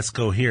Biden, let's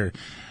go here.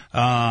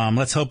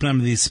 Let's hope none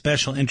of these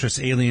special interest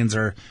aliens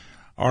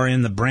are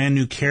in the brand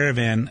new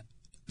caravan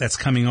that's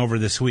coming over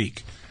this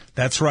week.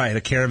 That's right,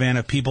 a caravan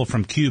of people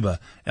from Cuba,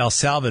 El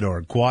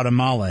Salvador,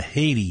 Guatemala,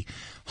 Haiti,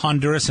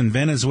 Honduras, and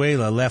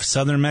Venezuela left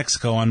southern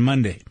Mexico on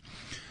Monday.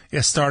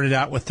 It started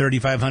out with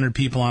 3,500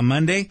 people on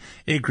Monday.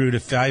 It grew to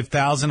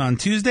 5,000 on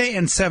Tuesday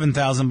and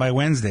 7,000 by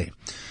Wednesday.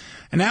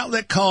 An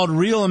outlet called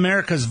Real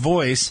America's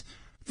Voice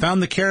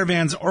found the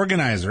caravan's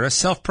organizer, a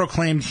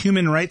self-proclaimed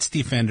human rights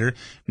defender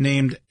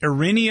named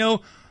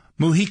Ireneo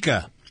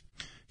Mujica.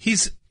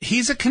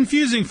 He's a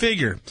confusing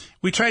figure.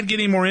 We tried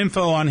getting more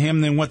info on him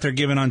than what they're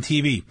given on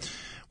TV.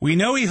 We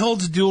know he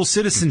holds dual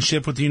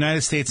citizenship with the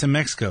United States and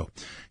Mexico.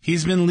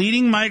 He's been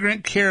leading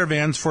migrant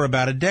caravans for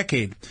about a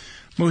decade.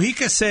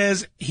 Mujica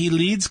says he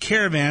leads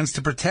caravans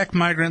to protect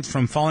migrants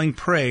from falling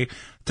prey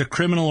to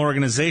criminal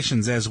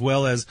organizations as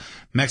well as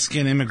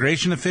Mexican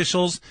immigration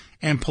officials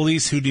and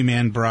police who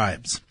demand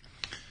bribes.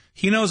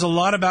 He knows a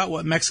lot about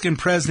what Mexican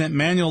President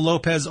Manuel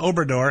Lopez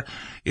Obrador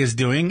is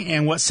doing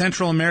and what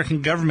Central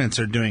American governments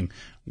are doing.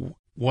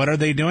 What are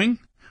they doing?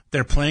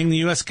 They're playing the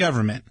U.S.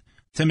 government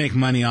to make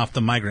money off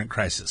the migrant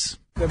crisis.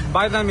 The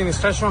Biden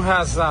administration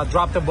has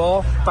dropped the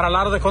ball, but a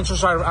lot of the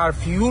countries are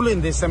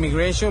fueling this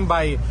immigration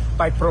by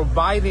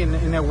providing,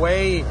 in a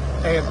way,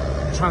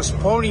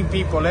 transporting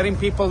people, letting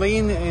people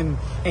in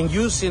and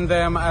using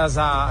them as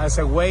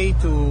a way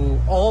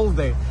to all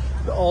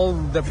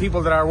the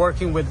people that are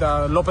working with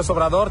Lopez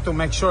Obrador to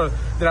make sure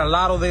that a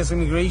lot of this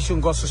immigration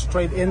goes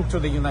straight into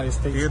the United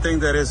States. Do you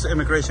think that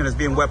immigration is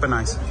being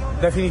weaponized?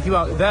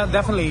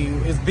 Definitely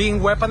is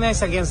being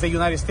weaponized against the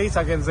United States,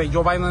 against the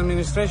Joe Biden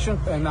administration,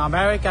 and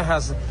America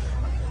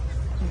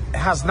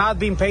has not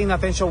been paying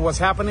attention to what's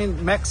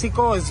happening.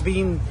 Mexico is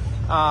being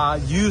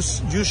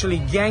usually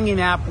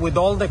ganging up with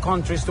all the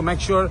countries to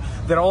make sure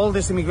that all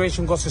this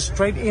immigration goes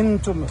straight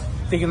into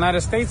the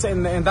United States,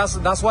 and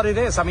that's what it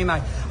is. I mean,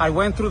 I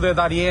went through the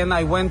Darien,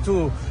 I went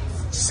to,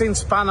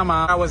 since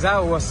Panama, I was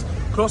out, it was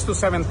close to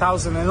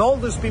 7,000, and all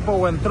these people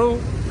went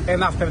through,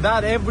 and after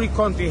that, every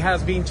country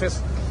has been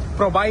just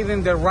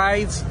providing the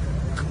rights,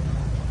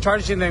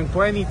 charging them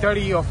 $20,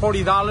 $30, or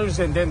 $40,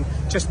 and then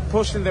just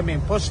pushing them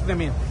in,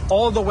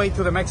 all the way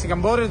to the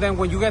Mexican border. Then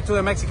when you get to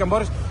the Mexican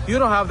borders, you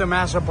don't have the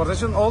master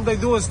possession. All they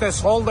do is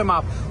just hold them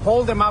up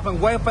and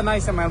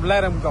weaponize them and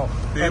let them go.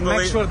 And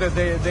make sure that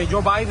the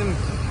Joe Biden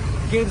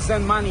gives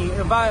them money.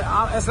 But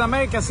as an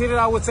American citizen,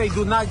 I would say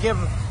do not give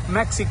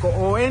Mexico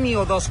or any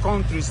of those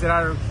countries that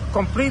are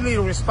completely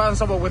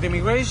responsible with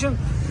immigration,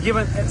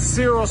 given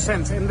 0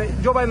 cents. And the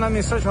Joe Biden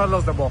administration has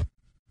lost the ball.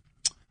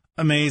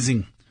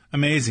 Amazing.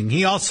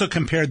 He also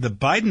compared the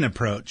Biden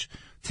approach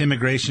to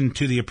immigration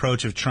to the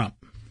approach of Trump.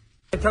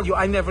 I tell you,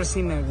 I never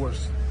seen it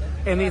worse.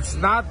 And it's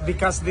not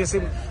because this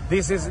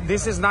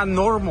is not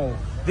normal.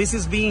 This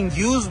is being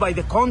used by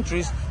the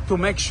countries to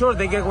make sure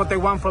they get what they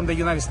want from the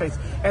United States.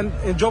 And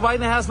Joe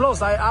Biden has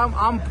lost.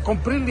 I'm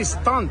completely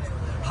stunned.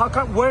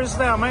 Where's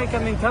the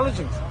American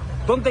intelligence?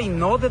 Don't they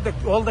know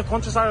that all the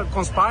countries are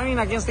conspiring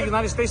against the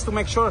United States to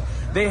make sure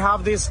they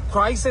have this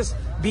crisis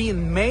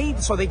being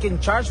made so they can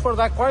charge for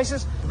that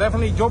crisis?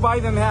 Definitely Joe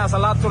Biden has a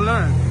lot to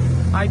learn.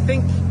 I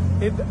think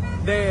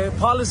the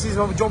policies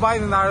of Joe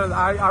Biden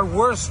are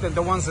worse than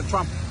the ones of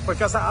Trump,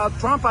 because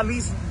Trump at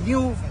least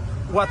knew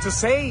what to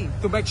say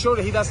to make sure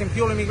that he doesn't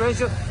fuel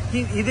immigration.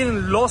 He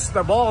didn't lose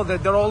the ball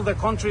that all the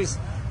countries.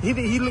 The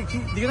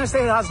United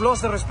States has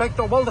lost the respect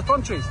of all the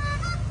countries.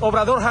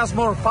 Obrador has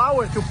more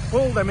power to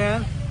pull them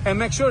in and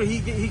make sure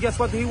he gets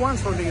what he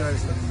wants from the United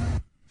States.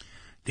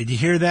 Did you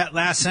hear that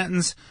last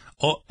sentence?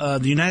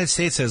 The United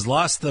States has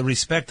lost the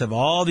respect of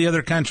all the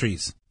other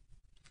countries.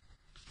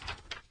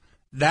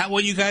 That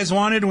what you guys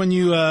wanted when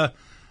you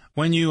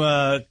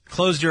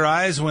closed your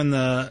eyes when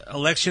the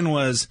election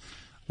was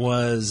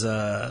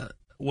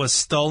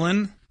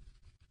stolen?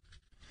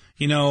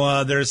 You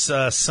know, there's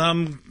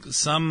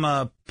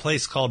some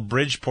place called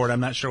Bridgeport. I'm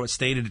not sure what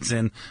state it's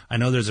in. I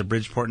know there's a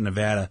Bridgeport in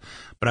Nevada,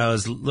 but I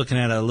was looking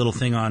at a little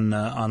thing on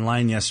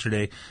online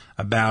yesterday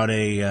about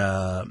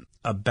a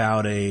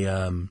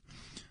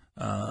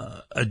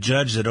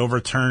judge that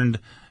overturned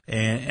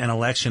an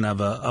election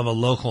of a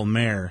local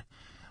mayor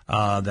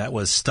that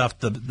was stuffed.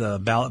 The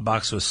ballot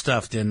box was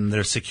stuffed, and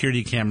their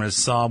security cameras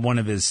saw one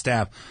of his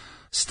staff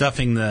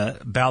stuffing the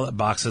ballot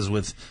boxes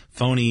with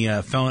phony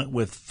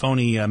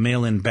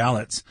mail-in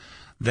ballots.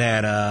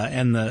 That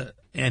and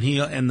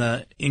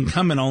the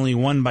incumbent only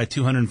won by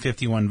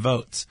 251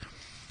 votes.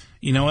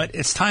 You know what?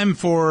 It's time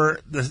for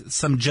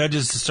some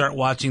judges to start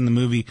watching the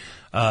movie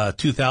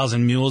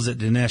 2,000 Mules that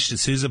Dinesh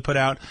D'Souza put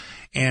out,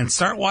 and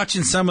start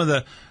watching some of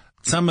the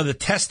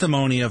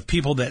testimony of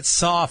people that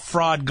saw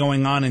fraud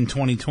going on in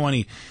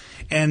 2020,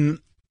 and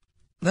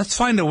let's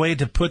find a way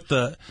to put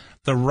the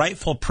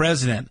rightful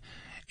president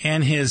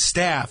and his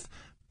staff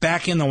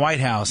back in the White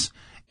House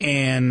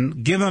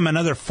and give them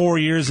another 4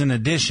 years in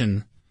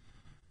addition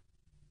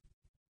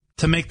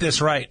to make this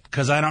right,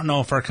 because I don't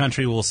know if our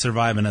country will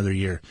survive another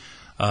year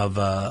of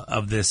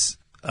this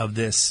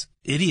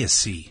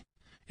idiocy.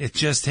 It's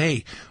just,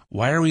 hey,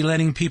 why are we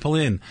letting people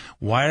in?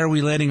 Why are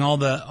we letting all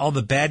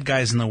the bad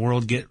guys in the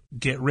world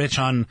get rich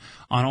on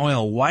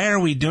oil? Why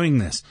are we doing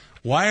this?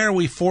 Why are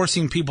we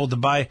forcing people to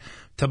buy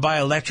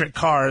electric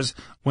cars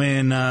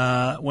when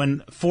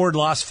Ford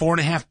lost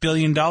 $4.5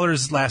 billion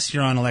last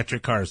year on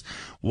electric cars?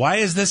 Why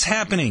is this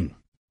happening?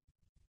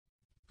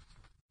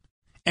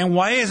 And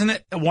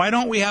why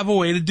don't we have a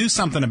way to do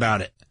something about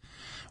it?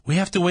 We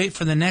have to wait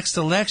for the next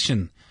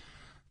election.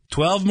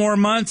 12 more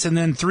months, and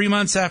then 3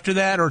 months after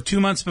that, or 2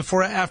 months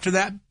after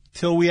that,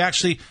 till we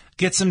actually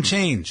get some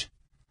change.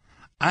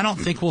 I don't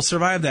think we'll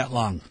survive that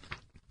long.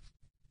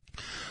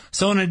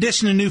 So in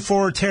addition to new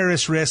forward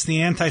terrorist risks,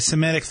 the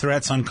anti-Semitic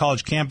threats on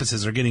college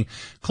campuses are getting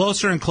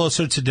closer and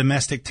closer to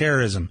domestic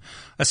terrorism,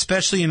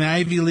 especially in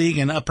Ivy League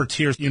and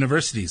upper-tier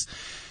universities.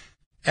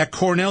 At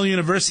Cornell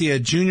University, a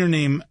junior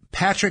named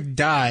Patrick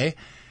Dye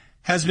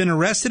has been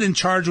arrested and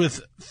charged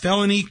with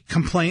felony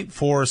complaint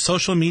for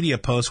social media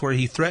posts where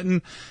he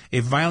threatened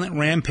a violent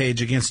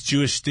rampage against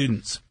Jewish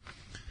students.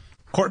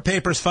 Court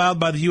papers filed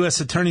by the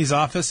U.S. Attorney's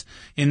Office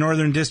in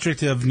Northern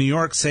District of New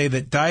York say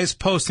that Dye's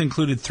post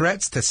included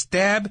threats to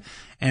stab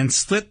and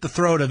slit the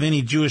throat of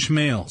any Jewish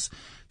males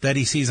that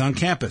he sees on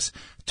campus,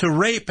 to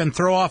rape and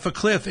throw off a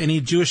cliff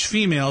any Jewish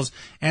females,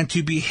 and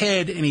to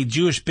behead any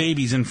Jewish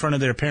babies in front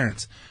of their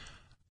parents.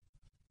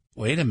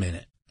 Wait a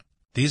minute.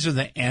 These are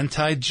the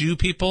anti-Jew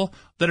people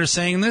that are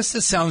saying this?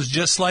 This sounds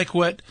just like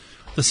what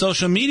the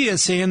social media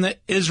is saying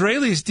that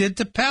Israelis did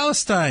to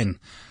Palestine,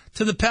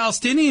 to the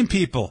Palestinian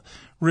people.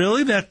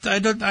 Really?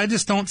 I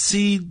just don't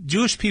see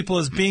Jewish people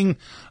as being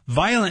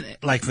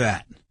violent like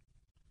that.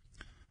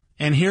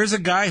 And here's a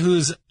guy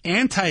who's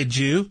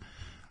anti-Jew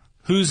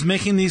who's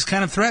making these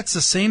kind of threats. The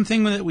same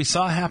thing that we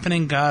saw happen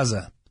in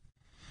Gaza.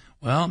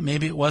 Well,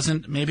 maybe it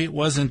wasn't the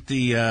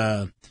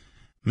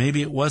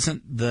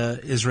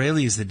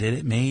Israelis that did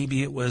it.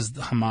 Maybe it was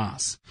the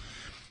Hamas.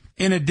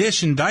 In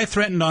addition, Dye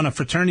threatened on a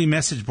fraternity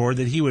message board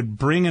that he would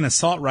bring an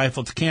assault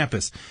rifle to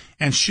campus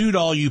and shoot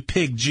all you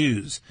pig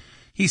Jews.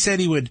 He said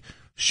he would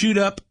shoot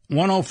up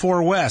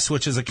 104 West,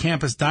 which is a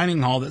campus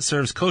dining hall that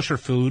serves kosher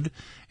food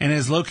and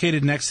is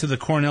located next to the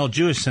Cornell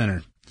Jewish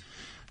Center.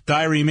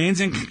 Dye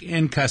remains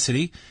in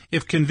custody.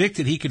 If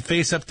convicted, he could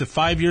face up to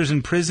 5 years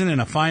in prison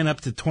and a fine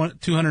up to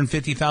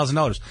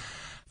 $250,000.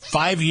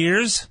 5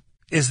 years?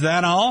 Is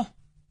that all?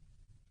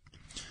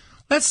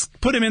 Let's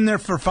put him in there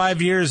for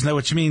 5 years,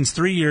 which means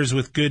 3 years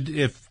with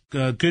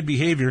good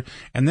behavior,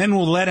 and then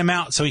we'll let him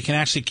out so he can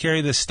actually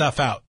carry this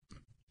stuff out.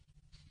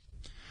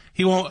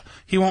 He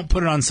won't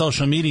put it on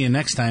social media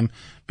next time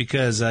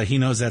because he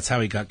knows that's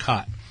how he got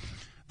caught.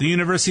 The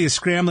university is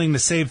scrambling to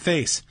save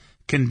face,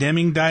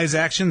 condemning Dye's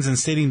actions and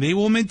stating they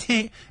will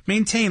maintain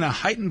a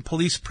heightened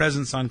police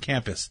presence on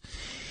campus.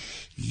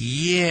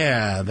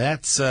 Yeah,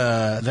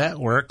 that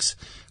works.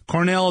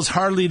 Cornell is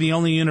hardly the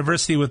only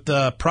university with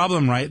the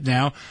problem right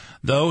now,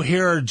 though.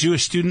 Here are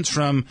Jewish students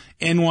from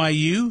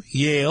NYU,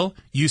 Yale,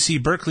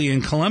 UC Berkeley,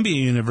 and Columbia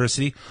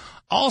University,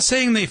 all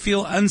saying they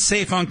feel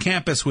unsafe on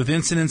campus with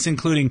incidents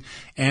including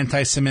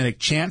anti-Semitic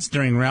chants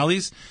during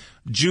rallies,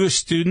 Jewish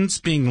students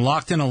being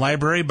locked in a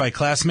library by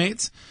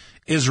classmates,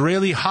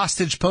 Israeli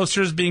hostage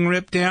posters being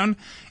ripped down,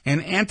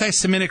 and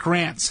anti-Semitic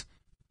rants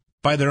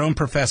by their own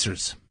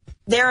professors.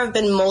 There have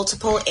been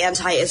multiple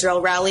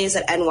anti-Israel rallies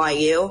at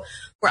NYU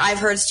where I've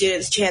heard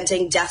students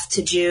chanting death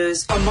to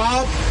Jews. A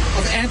mob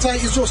of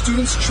anti-Israel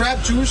students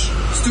trapped Jewish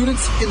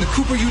students in the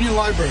Cooper Union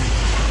Library.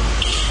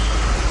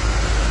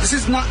 This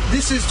is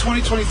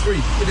 2023.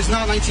 It is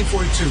not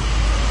 1942.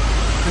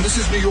 And this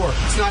is New York.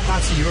 It's not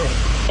Nazi Europe.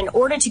 In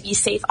order to be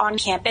safe on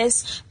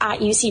campus at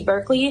UC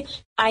Berkeley,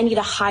 I need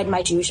to hide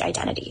my Jewish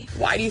identity.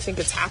 Why do you think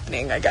it's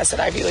happening, I guess, at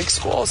Ivy League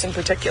schools in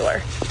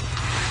particular?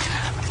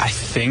 I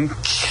think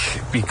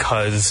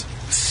because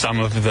some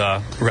of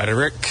the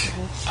rhetoric,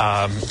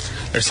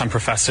 there's some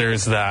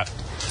professors that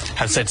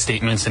have said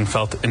statements and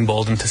felt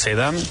emboldened to say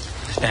them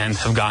and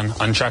have gone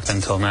unchecked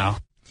until now.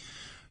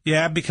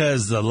 Yeah,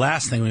 because the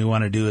last thing we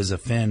want to do is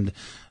offend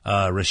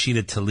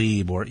Rashida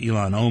Tlaib or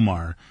Ilhan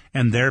Omar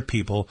and their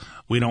people.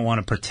 We don't want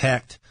to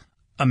protect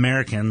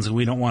Americans.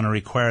 We don't want to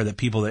require that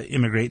people that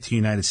immigrate to the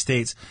United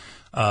States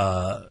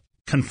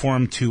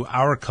conform to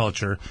our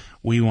culture.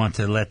 We want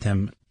to let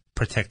them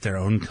protect their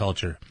own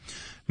culture.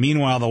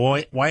 Meanwhile,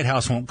 the White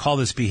House won't call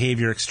this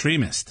behavior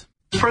extremist.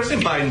 Does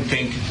President Biden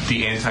think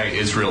the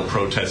anti-Israel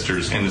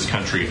protesters in this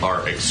country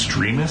are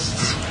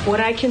extremists? What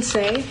I can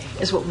say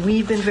is what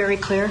we've been very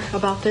clear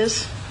about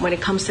this. When it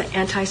comes to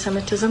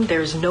anti-Semitism,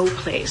 there's no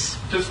place.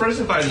 Does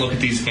President Biden look at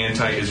these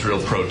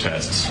anti-Israel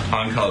protests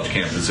on college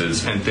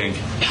campuses and think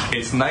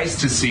it's nice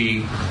to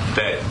see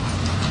that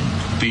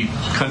the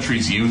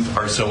country's youth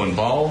are so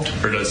involved,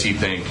 or does he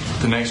think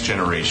the next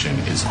generation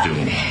is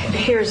doomed?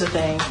 Here's the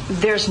thing: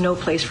 there's no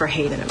place for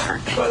hate in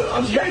America.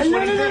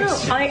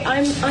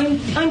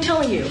 I'm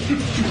telling you,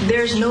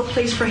 there's no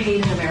place for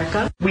hate in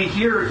America. We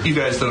hear you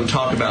guys though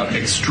talk about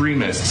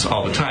extremists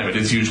all the time. It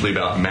is usually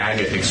about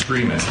MAGA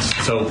extremists.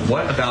 So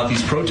what about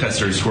these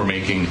protesters who are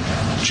making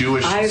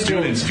Jewish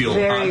students feel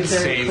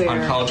unsafe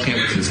on college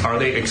campuses? Are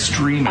they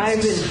extremists?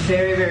 I've been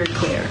very, very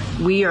clear.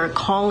 We are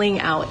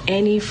calling out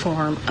any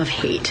form of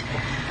hate.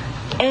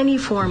 Any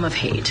form of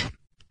hate.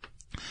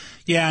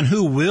 Yeah, and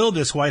who will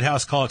this White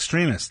House call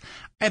extremists?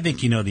 I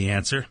think you know the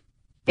answer.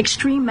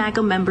 Extreme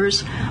MAGA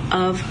members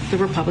of the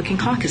Republican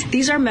caucus.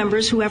 These are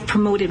members who have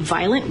promoted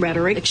violent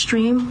rhetoric.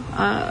 Extreme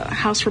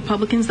House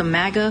Republicans, the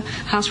MAGA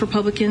House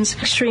Republicans,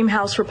 extreme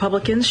House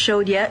Republicans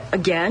showed yet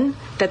again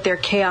that their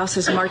chaos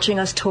is marching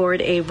us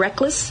toward a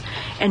reckless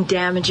and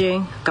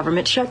damaging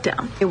government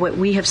shutdown. What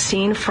we have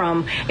seen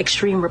from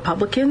extreme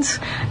Republicans'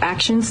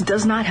 actions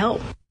does not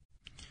help.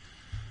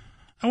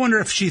 I wonder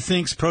if she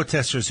thinks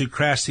protesters who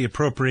crashed the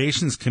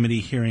Appropriations Committee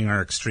hearing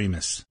are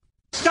extremists.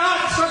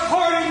 Stop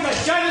supporting the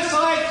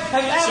genocide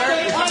and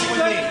ethnic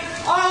cleansing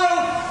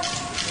of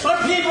the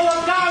people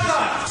of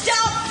Gaza!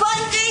 Stop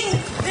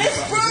funding this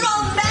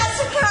brutal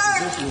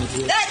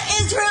massacre that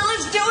Israel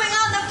is doing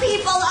on the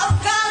people of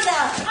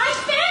Gaza! I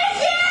beg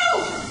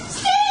you!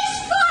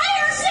 Cease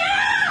fire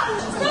now!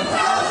 The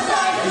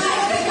Palestine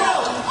has to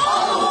go!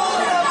 All the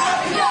water has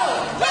to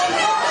go! The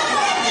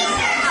building has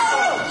to go!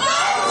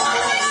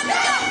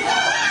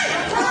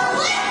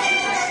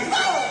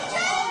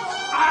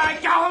 I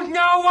don't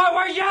know what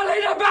we're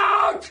yelling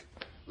about!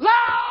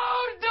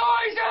 Loud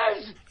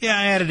noises! Yeah,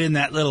 I added in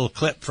that little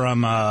clip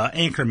from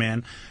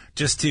Anchorman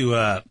just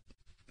to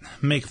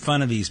make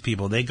fun of these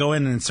people. They go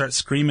in and start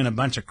screaming a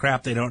bunch of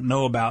crap they don't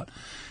know about.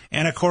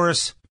 And of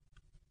course,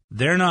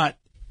 they're not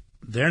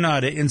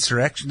an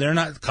insurrection. They're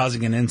not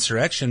causing an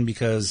insurrection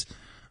because,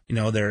 you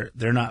know,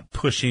 they're not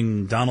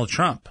pushing Donald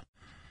Trump.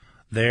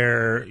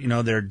 They're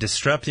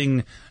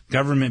disrupting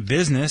government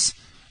business.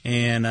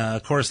 And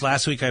of course,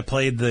 last week I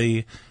played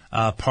the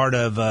part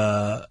of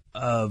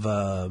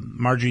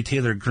Marjorie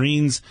Taylor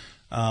Greene's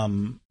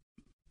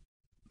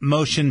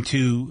motion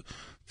to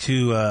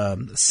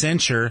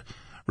censure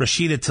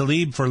Rashida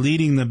Tlaib for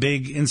leading the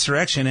big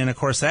insurrection, and of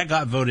course that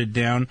got voted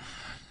down.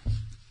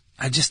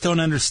 I just don't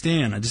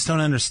understand. I just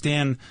don't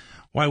understand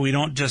why we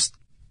don't just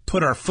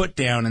put our foot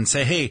down and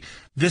say, hey,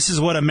 this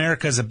is what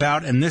America's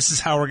about, and this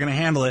is how we're going to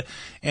handle it.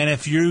 And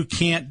if you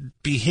can't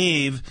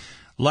behave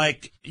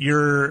like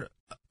you're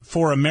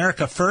for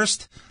America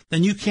first,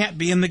 then you can't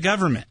be in the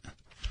government.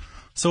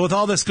 So with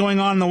all this going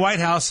on in the White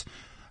House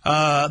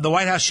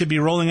should be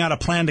rolling out a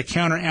plan to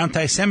counter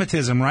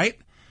anti-Semitism, right?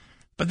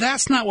 But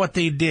that's not what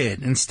they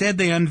did. Instead,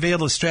 they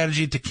unveiled a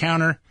strategy to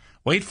counter,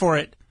 wait for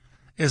it,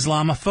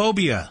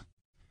 Islamophobia.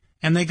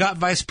 And they got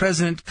Vice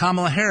President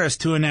Kamala Harris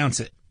to announce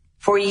it.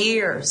 For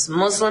years,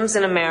 Muslims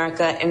in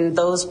America and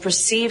those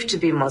perceived to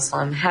be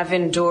Muslim have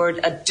endured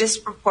a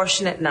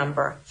disproportionate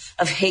number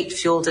of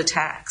hate-fueled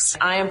attacks.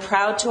 I am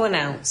proud to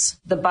announce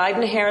the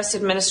Biden-Harris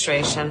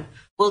administration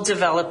will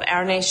develop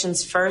our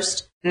nation's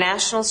first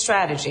national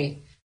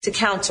strategy to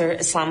counter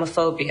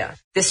Islamophobia.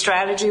 This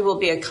strategy will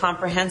be a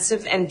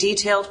comprehensive and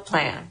detailed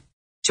plan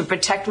to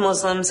protect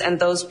Muslims and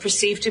those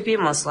perceived to be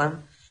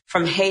Muslim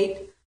from hate,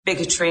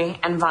 bigotry,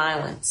 and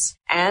violence,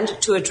 and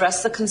to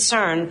address the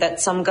concern that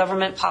some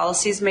government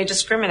policies may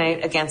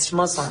discriminate against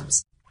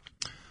Muslims.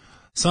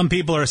 Some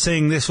people are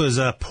saying this was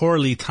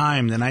poorly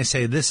timed, and I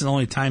say this is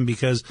only timed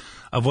because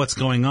of what's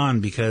going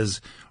on,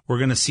 because we're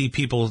going to see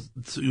people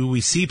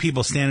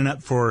standing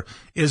up for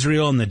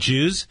Israel and the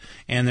Jews,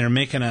 and they're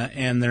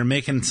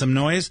making some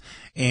noise.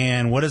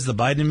 And what does the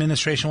Biden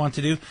administration want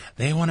to do?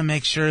 They want to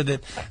make sure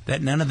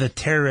that none of the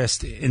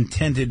terrorist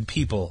intended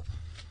people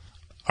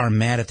are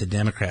mad at the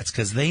Democrats,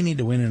 because they need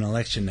to win an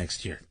election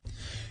next year.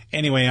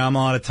 Anyway, I'm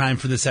out of time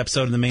for this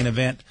episode of The Main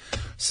Event.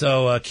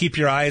 So keep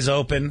your eyes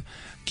open.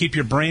 keep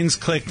your brains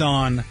clicked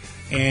on,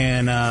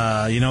 and,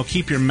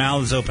 keep your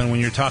mouths open when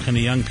you're talking to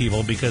young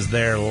people because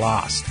they're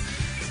lost.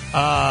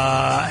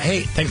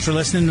 Hey, thanks for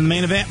listening to The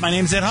Main Event. My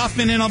name's Ed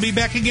Hoffman, and I'll be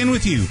back again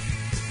with you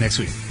next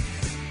week.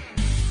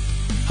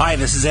 Hi,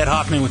 this is Ed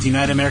Hoffman with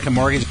United American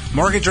Mortgage.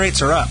 Mortgage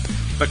rates are up,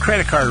 but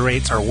credit card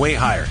rates are way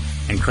higher,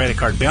 and credit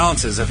card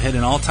balances have hit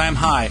an all-time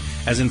high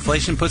as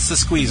inflation puts the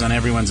squeeze on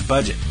everyone's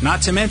budget.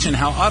 Not to mention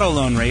how auto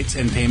loan rates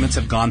and payments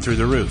have gone through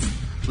the roof.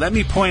 Let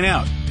me point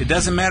out, it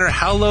doesn't matter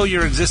how low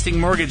your existing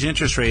mortgage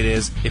interest rate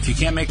is if you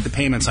can't make the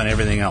payments on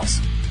everything else.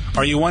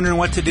 Are you wondering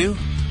what to do?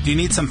 Do you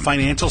need some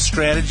financial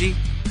strategy?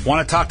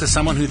 Want to talk to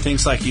someone who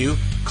thinks like you?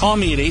 Call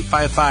me at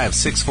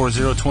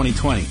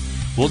 855-640-2020.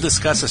 We'll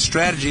discuss a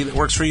strategy that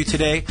works for you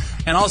today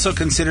and also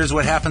considers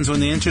what happens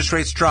when the interest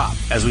rates drop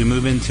as we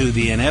move into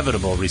the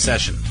inevitable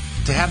recession.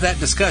 To have that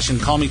discussion,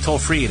 call me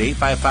toll-free at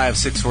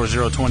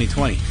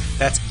 855-640-2020.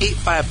 That's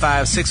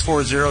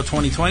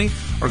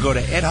 855-640-2020, or go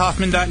to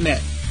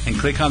edhoffman.net and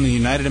click on the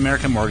United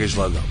American Mortgage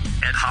logo.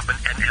 Ed Hoffman,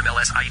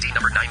 NMLS ID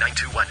number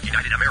 9921.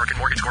 United American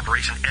Mortgage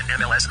Corporation,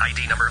 NMLS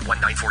ID number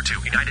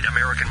 1942. United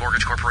American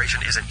Mortgage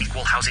Corporation is an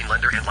equal housing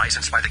lender and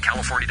licensed by the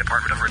California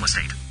Department of Real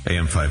Estate.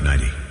 AM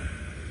 590,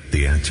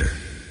 The Answer.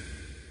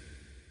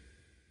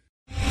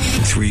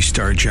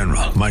 3-star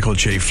General Michael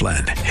J.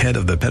 Flynn, head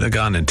of the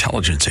Pentagon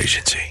Intelligence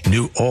Agency,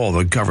 knew all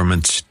the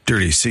government's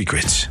dirty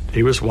secrets.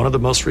 He was one of the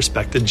most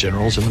respected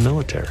generals in the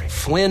military.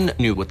 Flynn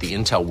knew what the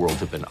intel world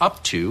had been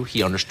up to.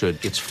 He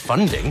understood its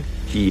funding.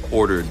 He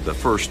ordered the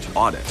first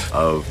audit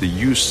of the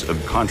use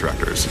of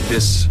contractors.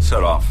 This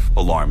set off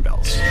alarm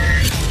bells.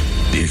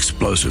 The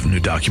explosive new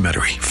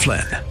documentary,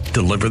 Flynn,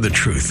 Deliver the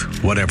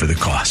Truth, Whatever the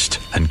Cost,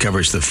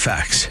 uncovers the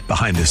facts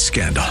behind this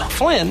scandal.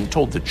 Flynn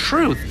told the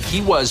truth.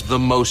 He was the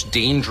most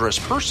dangerous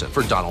person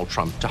for Donald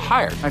Trump to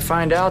hire. I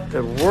find out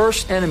the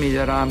worst enemy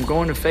that I'm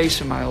going to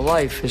face in my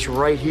life is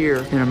right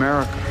here in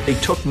America. They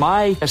took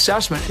my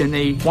assessment and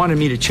they wanted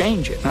me to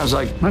change it. And I was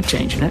like, I'm not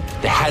changing it.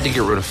 They had to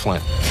get rid of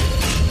Flynn.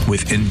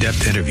 With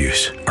in-depth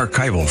interviews,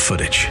 archival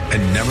footage,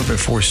 and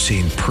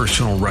never-before-seen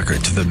personal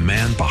records of the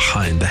man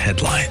behind the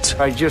headlines.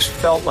 I just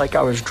felt like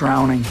I was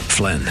drowning.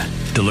 Flynn,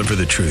 Deliver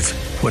the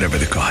Truth, Whatever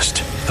the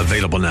Cost.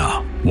 Available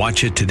now.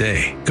 Watch it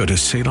today. Go to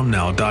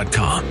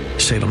salemnow.com.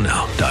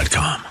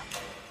 salemnow.com.